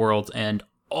a whole world, and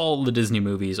all the Disney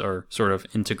movies are sort of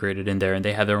integrated in there, and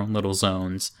they have their own little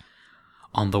zones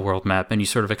on the world map, and you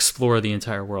sort of explore the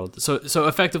entire world. So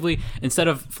effectively, instead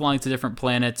of flying to different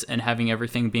planets and having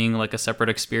everything being like a separate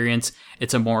experience,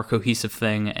 it's a more cohesive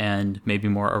thing and maybe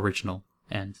more original.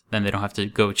 And then they don't have to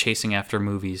go chasing after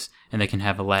movies, and they can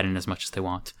have Aladdin as much as they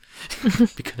want.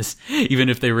 Because even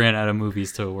if they ran out of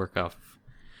movies to work off.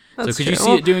 So could you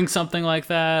see it doing something like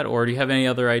that? Or do you have any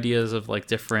other ideas of like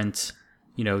different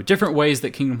ways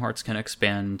that Kingdom Hearts can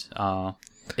expand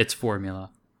its formula?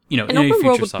 An open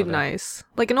world would be nice.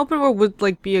 Like, an open world would,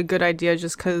 like, be a good idea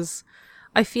just because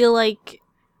I feel like,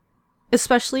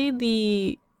 especially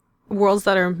the worlds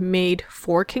that are made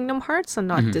for Kingdom Hearts and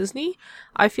not Disney,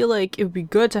 I feel like it would be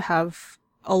good to have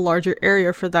a larger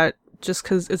area for that just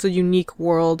because it's a unique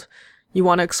world. You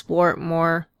want to explore it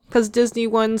more. Because Disney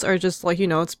ones are just, like,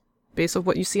 it's based on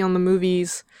what you see on the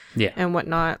movies and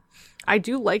whatnot. I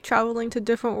do like traveling to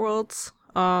different worlds.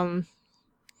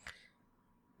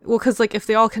 Well, because, like, if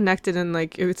they all connected and,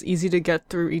 like, if it's easy to get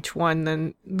through each one,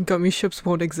 then gummy ships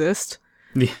won't exist.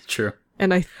 Yeah, true.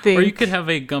 And I think... Or you could have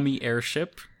a gummy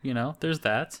airship, there's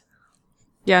that.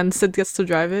 Yeah, and Sid gets to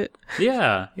drive it.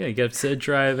 Yeah, you could have Sid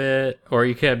drive it, or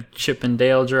you could have Chip and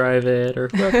Dale drive it, or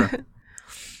whoever.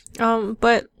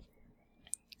 But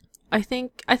I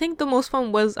think the most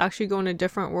fun was actually going to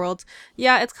different worlds.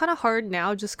 Yeah, it's kind of hard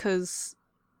now just because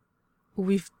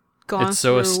we've gone It's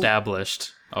so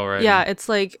established. Alright. Yeah, it's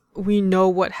like, we know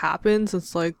what happens.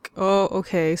 It's like, oh,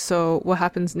 okay, so what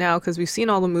happens now? Because we've seen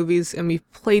all the movies and we've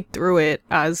played through it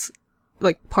as,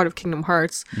 like, part of Kingdom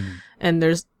Hearts.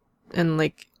 And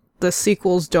like, the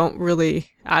sequels don't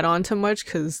really add on to much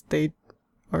because they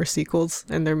are sequels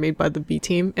and they're made by the B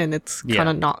team, and it's kind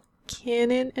of not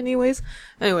canon anyways.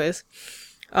 Unless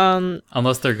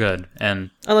they're good,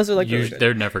 and unless they're, like, really good.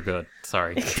 They're never good.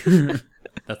 Sorry.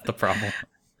 That's the problem.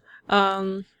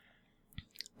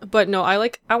 But no, I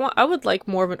would like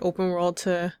more of an open world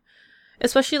to,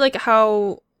 especially like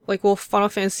how, like, well, Final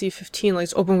Fantasy 15, like,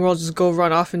 open world, just go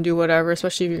run off and do whatever,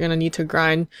 especially if you're gonna need to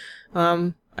grind.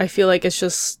 I feel like it's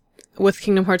just, with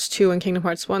Kingdom Hearts 2 and Kingdom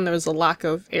Hearts 1, there was a lack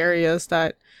of areas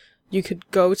that you could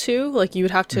go to. Like, you would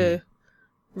have to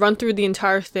run through the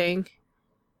entire thing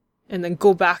and then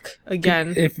go back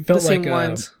again. It felt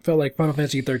felt like Final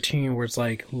Fantasy 13, where it's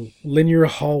like linear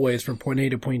hallways from point A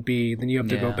to point B, then you have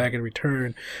to go back and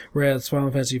return. Whereas Final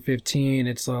Fantasy 15,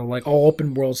 it's like all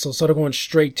open world, so instead of going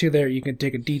straight to there, you can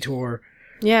take a detour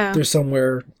through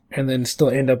somewhere and then still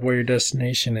end up where your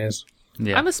destination is.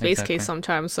 Yeah, I'm a space case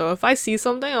sometimes, so if I see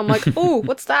something, I'm like, oh,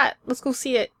 what's that? Let's go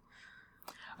see it.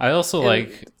 I also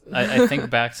I think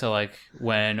back to like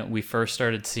when we first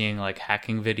started seeing like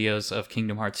hacking videos of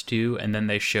Kingdom Hearts 2, and then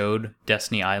they showed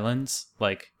Destiny Islands,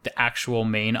 like the actual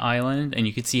main island, and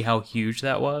you could see how huge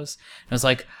that was. And I was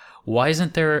like, why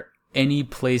isn't there any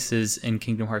places in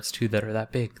Kingdom Hearts 2 that are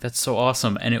that big? That's so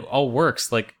awesome. And it all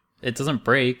works. Like, it doesn't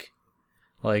break.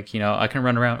 Like, I can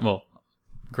run around. Well,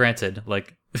 granted,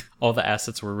 like, all the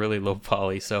assets were really low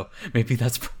poly, so maybe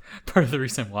that's part of the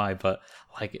reason why. But,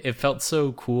 like, it felt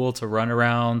so cool to run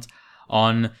around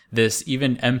on this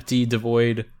even empty,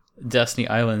 devoid Destiny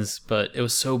Islands, but it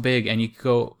was so big, and you could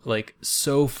go, like,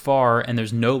 so far, and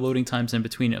there's no loading times in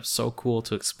between. It was so cool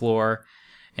to explore.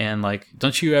 And, like,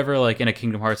 don't you ever, like, in a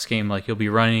Kingdom Hearts game, like, you'll be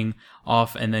running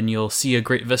off, and then you'll see a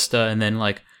great vista, and then,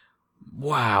 like,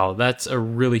 wow, that's a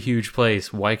really huge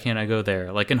place. Why can't I go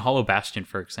there? Like, in Hollow Bastion,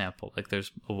 for example. Like,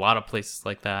 there's a lot of places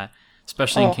like that,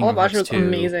 especially in Kingdom Hearts 2. Hollow Bastion was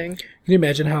amazing. Can you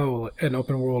imagine how an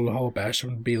open world Hollow Bastion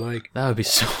would be like? That would be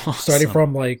so awesome. Starting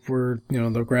from, like, where,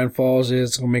 the Grand Falls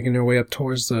is, making their way up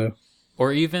towards the...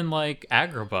 Or even like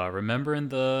Agrabah. Remember in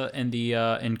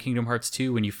Kingdom Hearts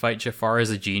 2 when you fight Jafar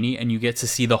as a genie and you get to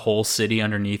see the whole city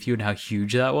underneath you and how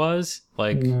huge that was?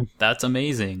 Like, that's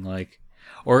amazing. Like,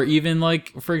 or even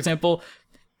like, for example,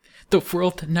 the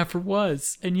world that never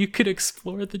was, and you could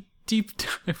explore the deep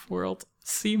dive world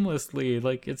seamlessly.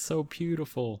 Like, it's so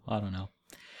beautiful. I don't know,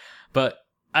 but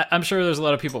I'm sure there's a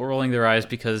lot of people rolling their eyes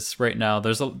because right now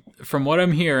from what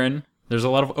I'm hearing, there's a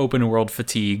lot of open world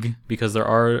fatigue because there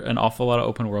are an awful lot of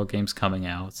open world games coming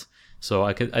out. So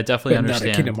I definitely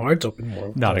understand. Not a Kingdom Hearts open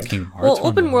world. Not a Kingdom Hearts. Well,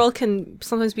 open world can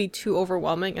sometimes be too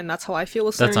overwhelming, and that's how I feel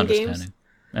with certain games.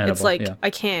 It's like I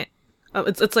can't.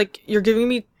 It's like you're giving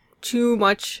me too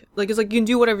much. Like, it's like you can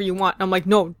do whatever you want. And I'm like,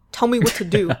 no, tell me what to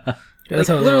do. Like,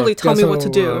 literally tell me what to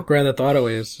do. Grand Theft Auto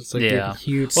is. It's like a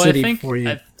huge city for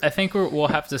you. I think we'll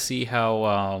have to see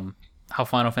how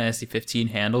Final Fantasy 15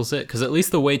 handles it, because at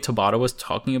least the way Tabata was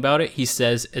talking about it, he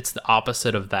says it's the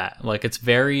opposite of that. Like,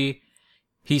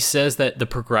 he says that the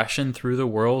progression through the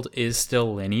world is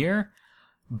still linear,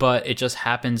 but it just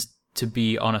happens to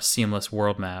be on a seamless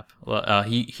world map.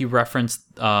 He referenced,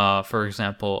 for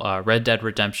example, Red Dead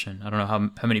Redemption. I don't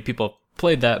know how many people have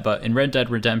played that, but in Red Dead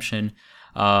Redemption,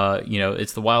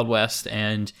 it's the Wild West,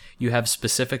 and you have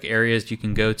specific areas you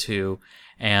can go to,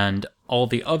 and all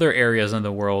the other areas in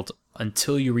the world,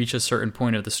 until you reach a certain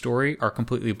point of the story, are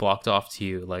completely blocked off to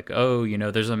you. Like,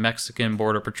 there's a Mexican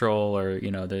border patrol, or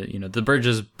the bridge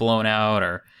is blown out,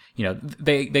 or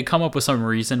they come up with some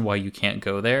reason why you can't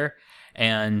go there,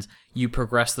 and you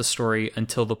progress the story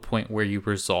until the point where you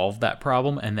resolve that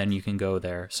problem, and then you can go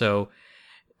there. So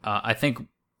I think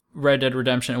Red Dead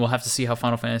Redemption, and we'll have to see how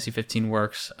Final Fantasy 15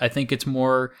 works. I think it's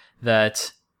more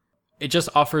that it just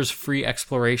offers free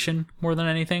exploration more than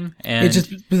anything, and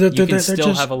you can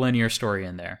still have a linear story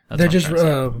in there. They're just,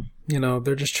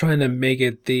 they're just trying to make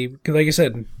it because, like you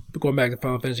said, going back to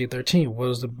Final Fantasy 13, what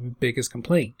was the biggest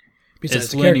complaint? Besides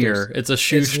it's linear. It's a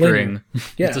shoestring.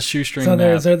 Yeah. It's a shoestring. So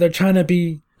map. they're trying to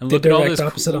be the direct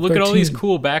opposite of 13. Look at all these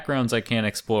cool backgrounds I can't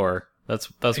explore.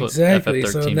 That's exactly.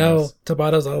 what FF13 so now is.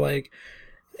 Tabata's all like,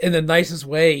 in the nicest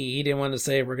way, he didn't want to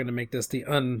say we're going to make this the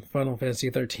Final Fantasy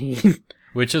 13.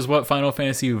 Which is what Final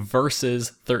Fantasy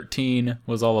Versus 13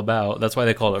 was all about. That's why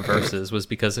they called it Versus, was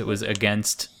because it was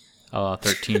against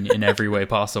 13 in every way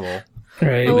possible.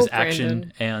 Right. It was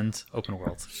action and open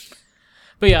world.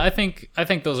 But yeah, I think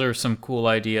those are some cool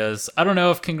ideas. I don't know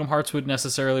if Kingdom Hearts would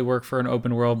necessarily work for an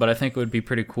open world, but I think it would be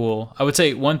pretty cool. I would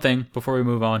say one thing before we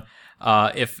move on.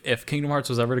 If Kingdom Hearts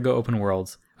was ever to go open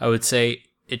world, I would say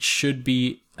it should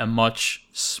be a much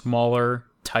smaller,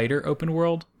 tighter open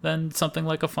world than something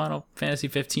like a Final Fantasy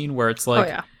 15, where it's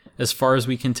like, as far as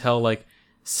we can tell, like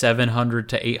 700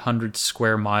 to 800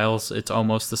 square miles. It's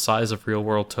almost the size of real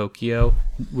world Tokyo,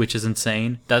 which is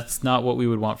insane. That's not what we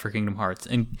would want for Kingdom Hearts.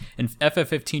 In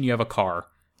FF15, you have a car.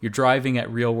 You're driving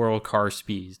at real world car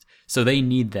speed, so they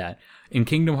need that. In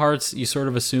Kingdom Hearts, you sort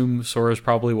of assume Sora's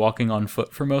probably walking on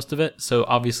foot for most of it, so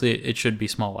obviously it should be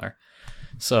smaller.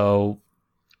 So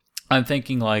I'm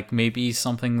thinking like maybe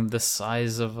something the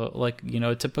size of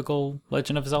a typical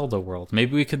Legend of Zelda world.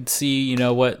 Maybe we could see,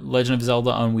 what Legend of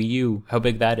Zelda on Wii U, how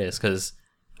big that is, because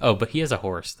but he has a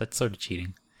horse. That's sort of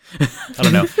cheating. I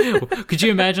don't know. Could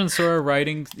you imagine Sora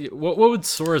riding? What would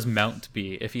Sora's mount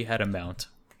be if he had a mount?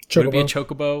 Chocobo. Would it be a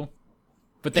chocobo?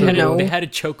 But they had a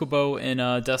chocobo in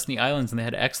Destiny Islands, and they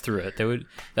had X through it.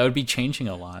 That would be changing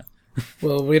a lot.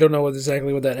 Well, we don't know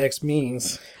exactly what that X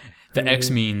means. The X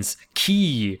means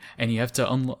key, and you have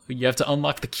to unlock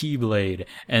the Keyblade.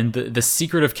 And the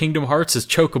secret of Kingdom Hearts is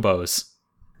chocobos.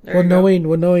 Knowing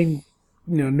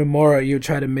Nomura, you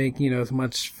try to make as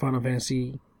much Final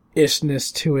Fantasy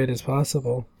ishness to it as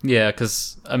possible. Yeah,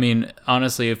 because I mean,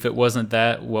 honestly, if it wasn't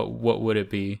that, what would it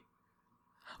be?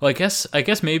 Well, I guess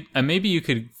maybe you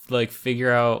could like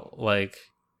figure out like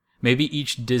maybe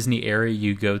each Disney area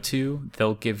you go to,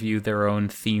 they'll give you their own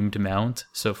themed mount.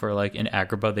 So for like in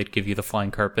Agrabah, they'd give you the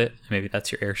flying carpet. Maybe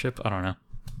that's your airship. I don't know.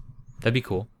 That'd be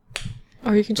cool.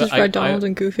 Or you can just ride Donald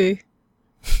and Goofy.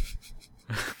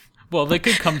 Well, they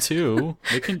could come too.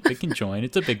 They can join.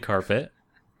 It's a big carpet.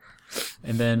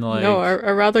 And then like no,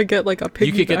 I'd rather get like a piggyback.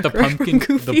 You could get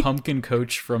the pumpkin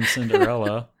coach from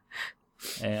Cinderella,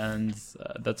 and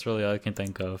that's really all I can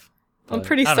think of. But I'm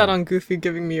pretty set on Goofy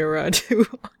giving me a ride to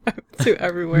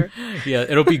everywhere. Yeah,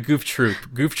 it'll be Goof Troop.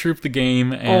 Goof Troop the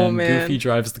game, and Goofy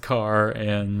drives the car,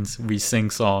 and we sing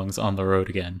songs on the road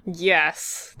again.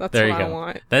 Yes, that's there what you I go.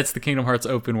 want. That's the Kingdom Hearts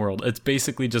open world. It's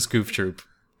basically just Goof Troop,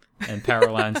 and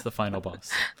Powerline's the final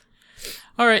boss.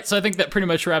 All right, so I think that pretty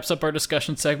much wraps up our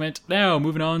discussion segment. Now,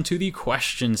 moving on to the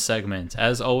question segment.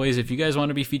 As always, if you guys want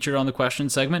to be featured on the question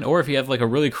segment, or if you have like a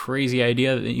really crazy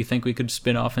idea that you think we could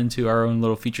spin off into our own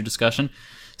little feature discussion,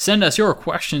 send us your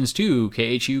questions to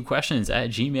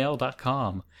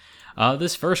khuquestions@gmail.com.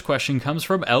 This first question comes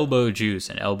from Elbow Juice,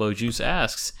 and Elbow Juice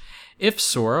asks, if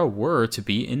Sora were to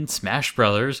be in Smash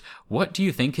Brothers, what do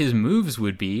you think his moves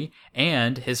would be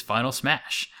and his final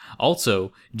smash?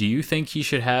 Also, do you think he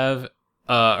should have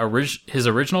his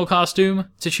original costume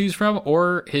to choose from,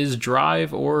 or his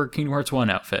Drive or Kingdom Hearts 1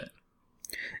 outfit?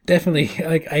 Definitely.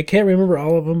 I can't remember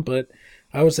all of them, but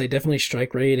I would say definitely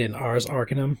Strike Raid and Ars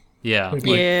Arcanum. Yeah. Would be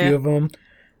like a few of them.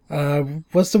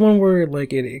 What's the one where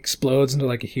like it explodes into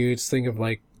like a huge thing of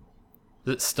like...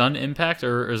 Is it Stun Impact,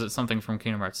 or is it something from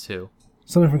Kingdom Hearts 2?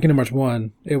 Something from Kingdom Hearts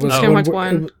 1. It was Kingdom Hearts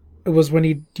 1. It was when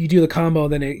you do the combo,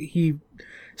 then he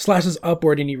slashes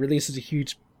upward and he releases a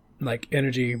huge like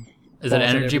energy. Is it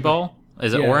energy ball?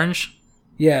 Is it orange?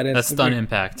 Yeah, that's Stun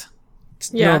Impact.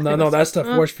 Yeah, no, that's the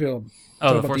force field.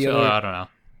 Oh, the force field. I don't know.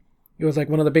 It was like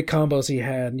one of the big combos he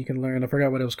had, and you can learn. I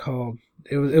forgot what it was called.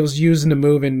 It was used in the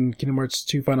move in Kingdom Hearts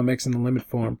 2 Final Mix in the limit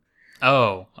form.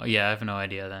 Oh, yeah, I have no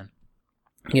idea then.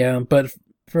 Yeah, but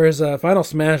for his final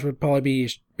smash would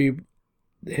probably be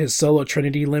his solo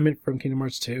Trinity limit from Kingdom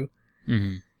Hearts 2.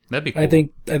 Mm-hmm. That'd be cool. I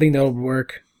think that would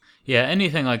work. Yeah,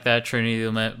 anything like that, Trinity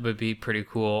limit would be pretty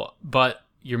cool. But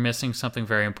you're missing something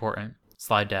very important: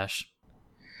 slide dash.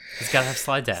 He's got to have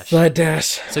slide dash. Slide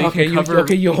dash. So you can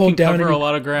cover. You hold down cover a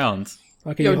lot of ground.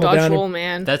 Okay, yo, dodge roll,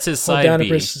 man. That's his side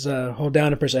B. Hold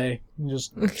down and press A.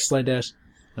 Just slide dash.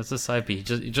 That's his side B.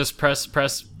 Just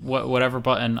press whatever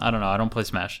button. I don't know. I don't play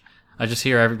Smash. I just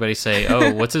hear everybody say,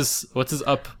 "Oh, what's his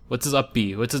up? What's his up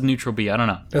B? What's his neutral B?" I don't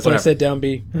know. That's what I said. Down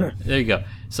B. There you go.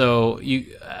 So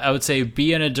I would say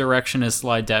B in a direction is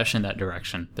slide dash in that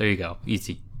direction. There you go.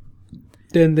 Easy.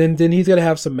 Then he's got to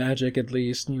have some magic at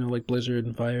least. Like Blizzard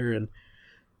and Fire and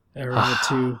Arrow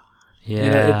too.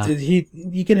 Yeah. He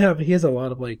has a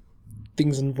lot of like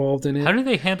things involved in it. How do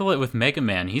they handle it with Mega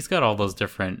Man? He's got all those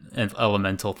different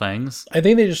elemental things. I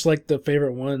think they just select the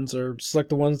favorite ones, or select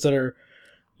the ones that are,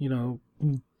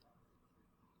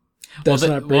 that's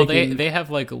not breaking. Well, they have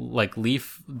like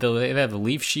leaf. They have a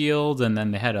leaf shield, and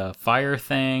then they had a fire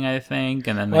thing, I think,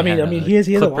 and then they had he has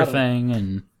a lot thing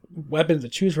and weapons to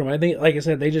choose from. I think, like I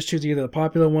said, they just choose either the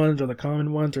popular ones or the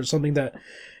common ones, or something that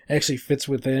actually fits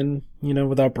within,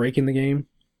 without breaking the game.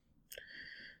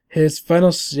 His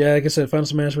final, like I said, final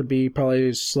smash would be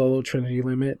probably solo Trinity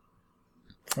limit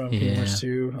from Kingdom Hearts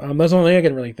 2. That's the only thing I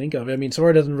can really think of. I mean,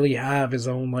 Sora doesn't really have his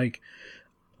own like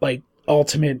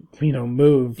ultimate,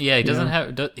 move. Yeah, he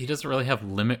doesn't really have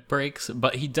limit breaks,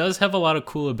 but he does have a lot of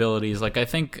cool abilities. Like I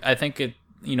think it,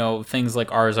 things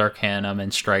like Ars Arcanum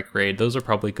and Strike Raid, those are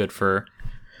probably good for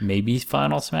maybe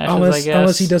final smashes, I guess.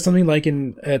 Unless he does something like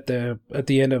at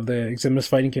the end of the Eximus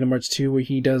fighting Kingdom Hearts 2, where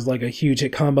he does like a huge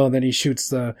hit combo and then he shoots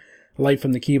the light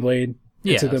from the Keyblade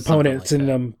into the opponent, sending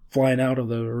them flying out of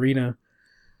the arena.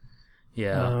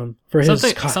 Yeah. For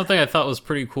something I thought was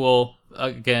pretty cool.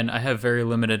 Again, I have very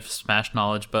limited Smash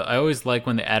knowledge, but I always like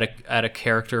when they add a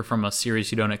character from a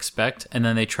series you don't expect, and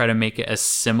then they try to make it as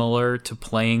similar to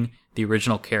playing the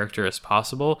original character as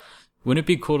possible. Wouldn't it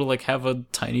be cool to like have a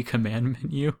tiny command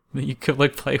menu that you could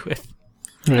like play with?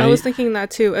 Right? I was thinking that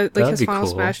too. Like That'd his final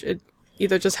cool. smash, it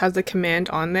either just has the command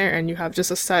on there, and you have just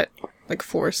a set, like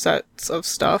 4 sets of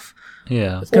stuff.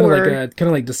 Yeah, it's kind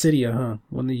of like Dissidia, huh?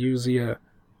 When they use their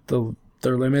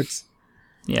limits.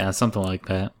 Yeah, something like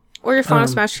that. Or your final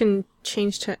smash can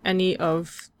change to any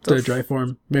of the dry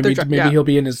form. Maybe he'll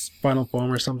be in his final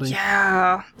form or something.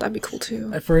 Yeah, that'd be cool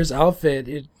too. For his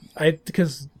outfit, I think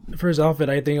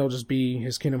it'll just be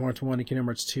his Kingdom Hearts 1 and Kingdom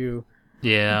Hearts 2.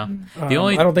 Yeah. I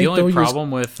don't think the only they'll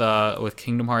problem with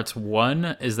Kingdom Hearts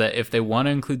 1 is that if they want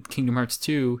to include Kingdom Hearts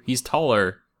 2, he's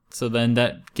taller. So then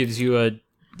that gives you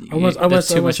that's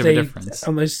too much of a difference.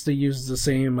 Unless they use the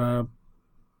same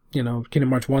Kingdom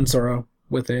Hearts 1 Sora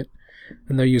with it,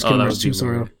 and they'll use Kingdom Hearts 2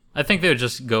 Sora. I think they would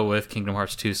just go with Kingdom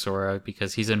Hearts 2 Sora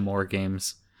because he's in more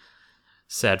games.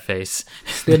 Sad face.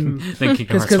 than Kingdom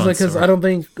Hearts 1 Because Sora. I don't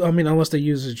think, unless they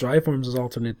use his dry forms as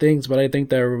alternate things, but I think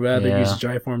they would rather use his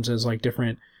dry forms as like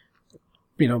different,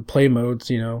 play modes.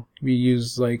 You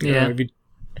use like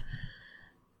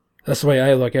that's the way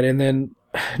I look at it. And then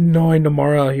knowing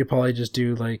Nomura, he'll probably just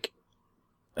do like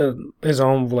his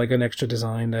own like an extra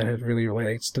design that really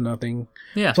relates to nothing.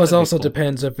 Yeah. Plus, it also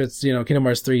depends if it's Kingdom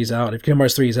Hearts 3 is out. If Kingdom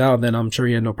Hearts 3 is out, then I'm sure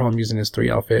he had no problem using his 3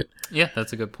 outfit. Yeah,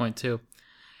 that's a good point too.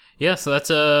 Yeah, so that's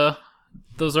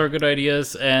those are good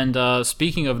ideas. And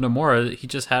speaking of Nomura, he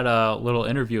just had a little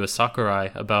interview with Sakurai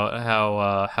about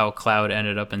how Cloud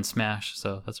ended up in Smash.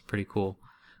 So that's a pretty cool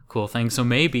thing. So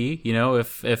maybe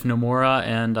if Nomura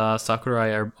and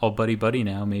Sakurai are all buddy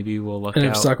now, maybe we'll look out.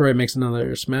 And if Sakurai makes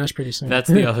another Smash pretty soon. That's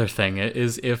the other thing,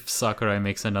 is if Sakurai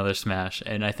makes another Smash.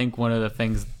 And I think one of the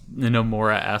things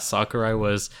Nomura asked Sakurai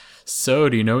was, so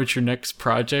do you know what your next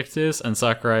project is? And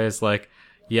Sakurai is like,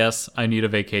 yes, I need a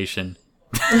vacation.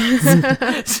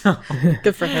 So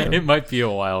good for him. It might be a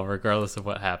while, regardless of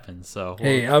what happens. So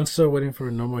hey, I'm still waiting for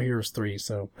No More Heroes 3.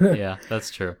 So yeah, that's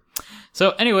true.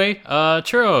 So anyway,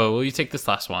 Churro, will you take this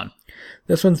last one?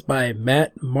 This one's by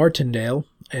Matt Martindale,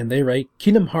 and they write,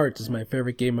 Kingdom Hearts is my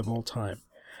favorite game of all time.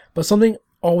 But something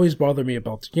always bothered me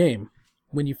about the game.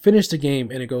 When you finish the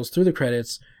game and it goes through the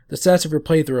credits, the stats of your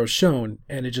playthrough are shown,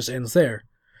 and it just ends there.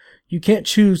 You can't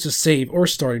choose to save or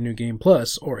start a new game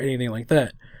plus, or anything like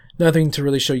that. Nothing to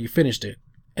really show you finished it.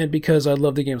 And because I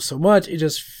love the game so much, it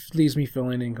just leaves me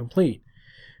feeling incomplete.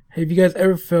 Have you guys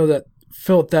ever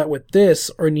felt that with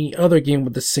this, or any other game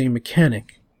with the same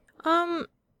mechanic?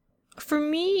 For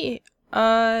me,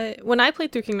 when I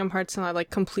played through Kingdom Hearts and I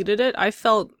completed it, I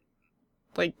felt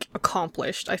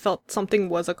accomplished. I felt something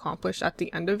was accomplished at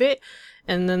the end of it.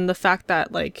 And then the fact that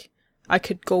I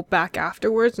could go back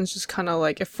afterwards and just kind of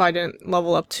if I didn't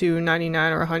level up to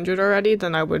 99 or 100 already,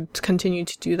 then I would continue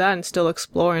to do that and still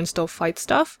explore and still fight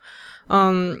stuff.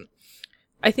 I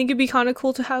think it'd be kind of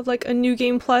cool to have a new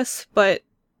game plus, but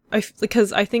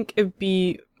because I think it'd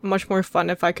be much more fun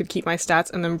if I could keep my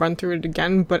stats and then run through it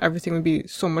again, but everything would be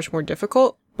so much more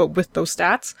difficult. But with those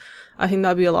stats, I think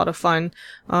that'd be a lot of fun.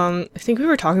 I think we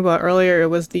were talking about earlier, it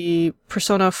was the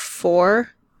Persona 4.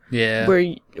 Yeah.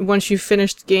 Where once you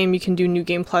finish the game, you can do New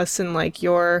Game Plus and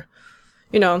your,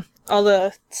 all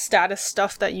the status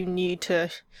stuff that you need to,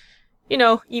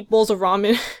 eat bowls of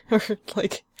ramen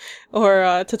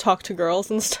or to talk to girls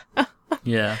and stuff.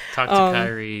 Yeah, talk to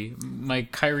Kairi. My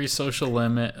Kairi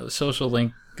social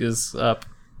link is up.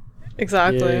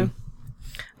 Exactly.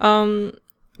 Yeah.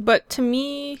 But to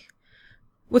me,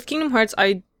 with Kingdom Hearts,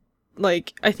 I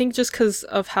think just because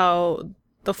of how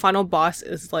the final boss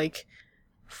is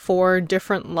 4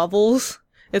 different levels.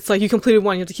 It's you completed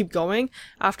one, you have to keep going.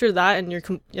 After that,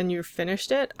 and you're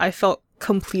finished it, I felt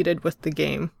completed with the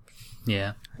game.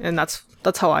 Yeah, and that's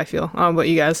how I feel. What about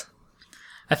you guys?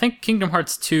 I think Kingdom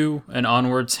Hearts 2 and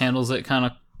onwards handles it kind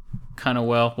of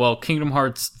well. Well, Kingdom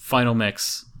Hearts 2 Final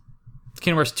Mix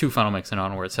and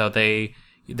onwards, how they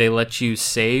let you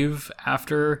save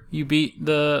after you beat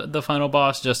the final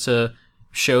boss just to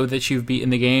show that you've beaten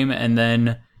the game, and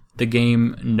then the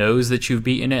game knows that you've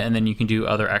beaten it, and then you can do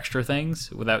other extra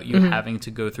things without you having to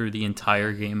go through the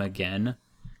entire game again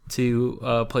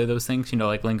to play those things,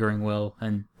 like Lingering Will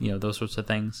and, those sorts of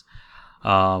things.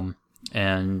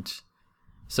 And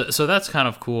so that's kind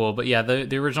of cool. But yeah,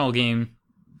 the original games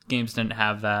didn't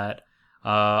have that.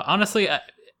 Honestly,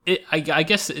 I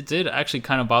guess it did actually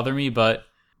kind of bother me, but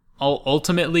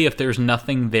ultimately, if there's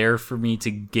nothing there for me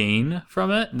to gain from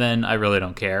it, then I really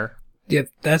don't care. Yeah,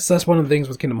 that's one of the things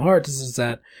with Kingdom Hearts is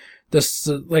that this,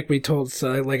 like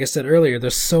I said earlier,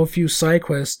 there's so few side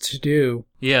quests to do.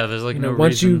 Yeah, there's no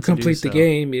once reason you complete to do the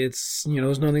game, it's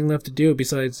there's nothing left to do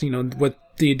besides with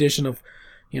the addition of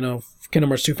Kingdom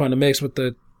Hearts 2 Final Mix with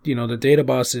the the data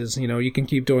bosses. You can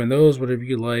keep doing those whatever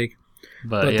you like,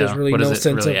 but there's really no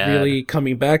sense of really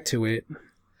coming back to it.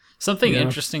 Something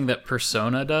interesting that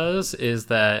Persona does is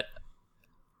that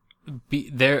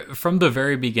there from the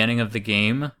very beginning of the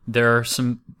game, there are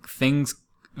some things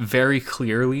very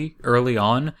clearly early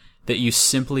on that you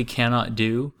simply cannot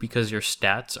do because your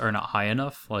stats are not high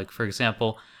enough. Like, for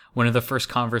example, one of the first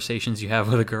conversations you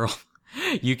have with a girl,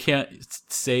 you can't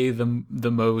say the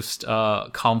most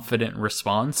confident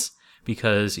response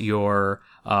because your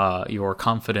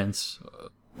confidence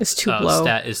It's too low.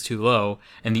 Stat is too low,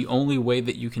 and the only way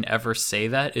that you can ever say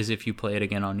that is if you play it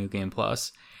again on New Game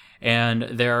Plus. And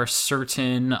there are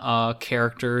certain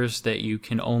characters that you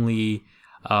can only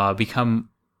become,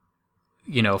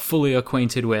 fully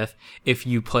acquainted with if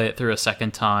you play it through a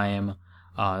second time.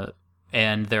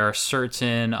 And there are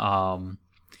certain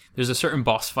there's a certain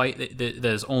boss fight that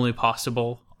is only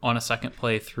possible on a second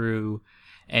playthrough,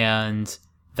 and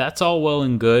that's all well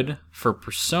and good for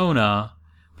Persona.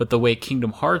 But the way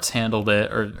Kingdom Hearts handled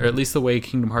it, or at least the way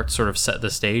Kingdom Hearts sort of set the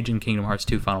stage in Kingdom Hearts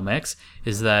 2 Final Mix,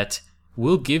 is that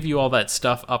we'll give you all that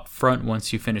stuff up front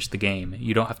once you finish the game.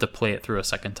 You don't have to play it through a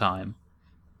second time.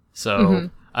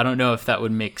 So I don't know if that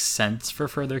would make sense for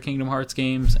further Kingdom Hearts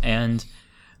games. And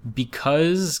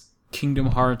because Kingdom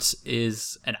Hearts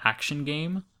is an action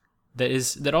game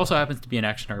that also happens to be an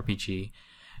action RPG,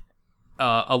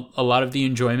 a lot of the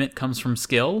enjoyment comes from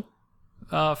skill.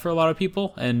 For a lot of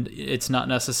people, and it's not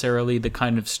necessarily the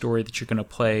kind of story that you're going to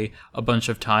play a bunch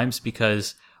of times,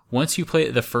 because once you play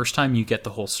it the first time, you get the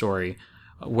whole story.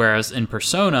 Whereas in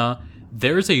Persona,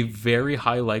 there's a very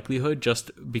high likelihood, just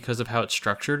because of how it's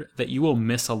structured, that you will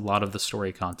miss a lot of the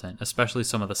story content, especially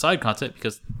some of the side content,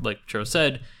 because, like Churro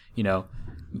said,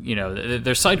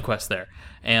 there's side quests there,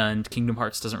 and Kingdom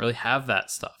Hearts doesn't really have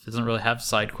that stuff. It doesn't really have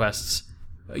side quests.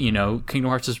 Kingdom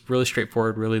Hearts is really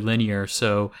straightforward, really linear,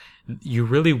 so you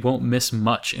really won't miss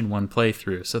much in one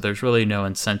playthrough, so there's really no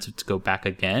incentive to go back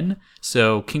again.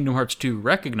 So Kingdom Hearts 2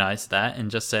 recognized that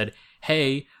and just said,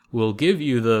 hey, we'll give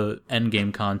you the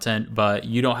endgame content, but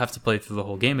you don't have to play through the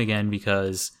whole game again,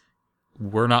 because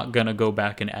we're not gonna go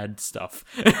back and add stuff.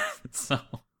 So,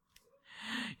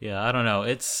 yeah, I don't know.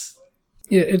 It's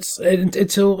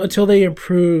until they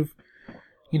improve,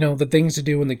 the things to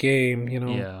do in the game,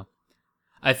 Yeah.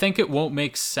 I think it won't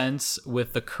make sense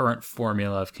with the current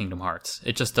formula of Kingdom Hearts.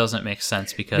 It just doesn't make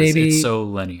sense because it's so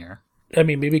linear. I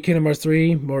mean, maybe Kingdom Hearts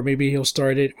 3, or maybe he'll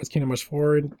start it with Kingdom Hearts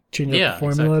 4 and change up the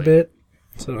formula a bit.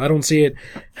 So I don't see it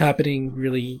happening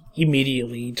really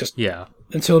immediately, just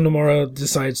until Nomura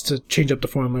decides to change up the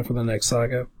formula for the next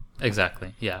saga.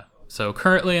 Exactly, yeah. So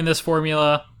currently in this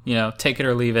formula, take it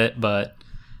or leave it, but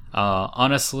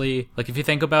honestly, like, if you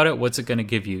think about it, what's it going to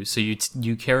give you? So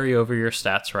you carry over your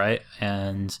stats, right?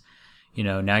 And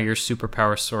now you're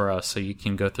superpower Sora, so you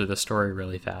can go through the story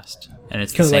really fast, and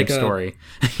it's the same story.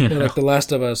 Like The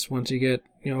Last of Us. Once you get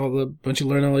once you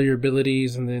learn all your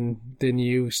abilities, and then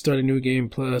you start a new game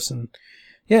plus, and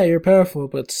you're powerful,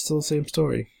 but it's still the same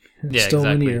story. It's still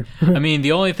exactly. linear. I mean,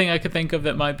 the only thing I could think of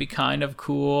that might be kind of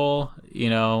cool,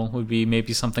 would be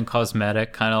maybe something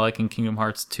cosmetic, kind of like in Kingdom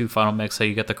Hearts 2 Final Mix, how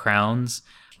you get the crowns.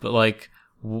 But, like,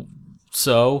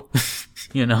 so, at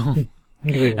the end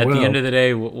of the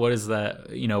day, what is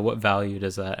that? What value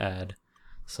does that add?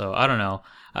 So, I don't know.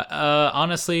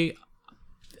 Honestly,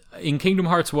 in Kingdom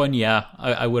Hearts 1,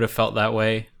 I would have felt that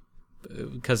way,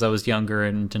 because I was younger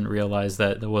and didn't realize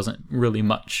that there wasn't really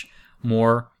much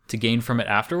more to gain from it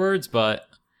afterwards. But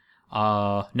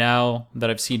now that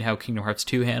I've seen how Kingdom Hearts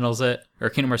 2 handles it, or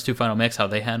Kingdom Hearts 2 Final Mix, how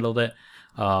they handled it,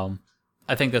 I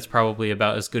think that's probably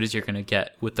about as good as you're going to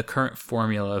get with the current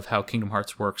formula of how Kingdom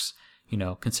Hearts works,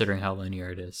 considering how linear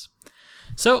it is.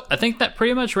 So I think that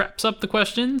pretty much wraps up the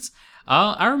questions.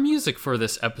 Our music for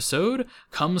this episode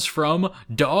comes from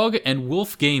Dog and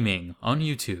Wolf Gaming on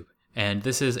YouTube. And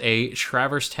this is a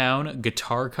Traverse Town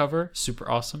guitar cover. Super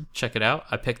awesome. Check it out.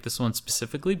 I picked this one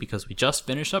specifically because we just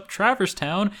finished up Traverse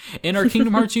Town in our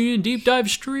Kingdom Hearts Union Deep Dive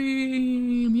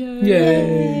stream.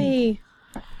 Yay!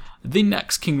 The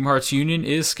next Kingdom Hearts Union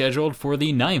is scheduled for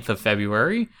the 9th of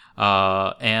February.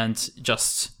 And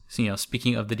just,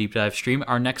 speaking of the Deep Dive stream,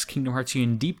 our next Kingdom Hearts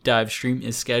Union Deep Dive stream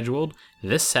is scheduled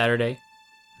this Saturday,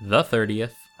 the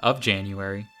 30th of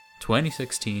January,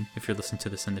 2016, if you're listening to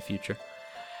this in the future,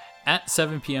 at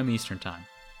 7 p.m. Eastern Time.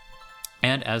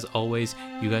 And as always,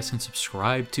 you guys can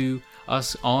subscribe to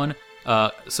us on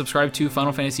subscribe to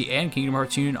Final Fantasy and Kingdom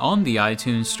Hearts Union on the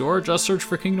iTunes Store. Just search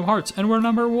for Kingdom Hearts, and we're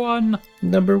number one.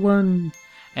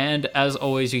 And as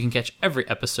always, you can catch every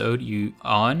episode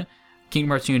on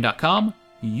KingdomHeartsUnion.com,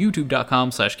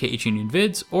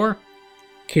 YouTube.com/KHUnionVids, or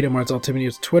Kingdom Hearts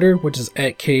Ultimania's Twitter, which is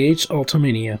at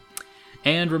KHUltimania.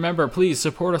 And remember, please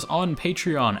support us on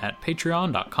Patreon at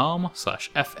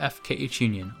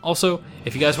patreon.com/FFKHUnion. Also,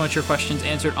 if you guys want your questions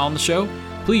answered on the show,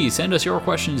 please send us your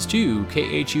questions to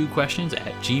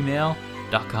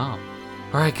khuquestions@gmail.com.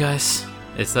 Alright guys,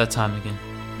 it's that time again.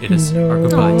 It is our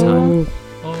goodbye time.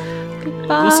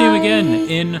 Goodbye. We'll see you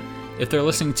again if they're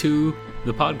listening to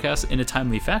the podcast in a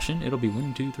timely fashion, it'll be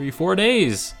 1, 2, 3, 4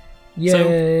 days.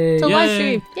 Yay! To live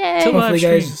stream. Yay! To live Hopefully,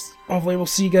 stream. guys. Hopefully, we'll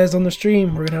see you guys on the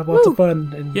stream. We're gonna have lots of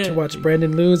fun and to watch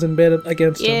Branden lose and bet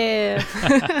against him.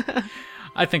 Yeah.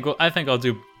 I think I'll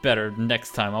do better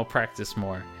next time. I'll practice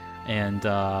more. And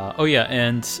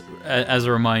and as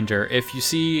a reminder, if you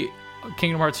see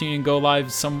Kingdom Hearts Union go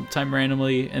live sometime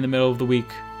randomly in the middle of the week,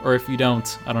 or if you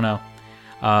don't, I don't know.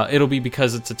 It'll be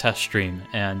because it's a test stream,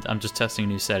 and I'm just testing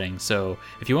new settings. So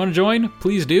if you want to join,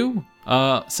 please do.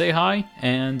 Say hi,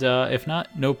 and if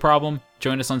not, no problem.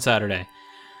 Join us on Saturday.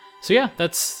 So yeah,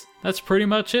 that's pretty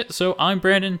much it. So I'm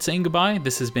Branden saying goodbye.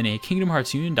 This has been a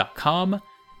KingdomHeartsUnion.com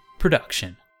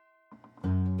production.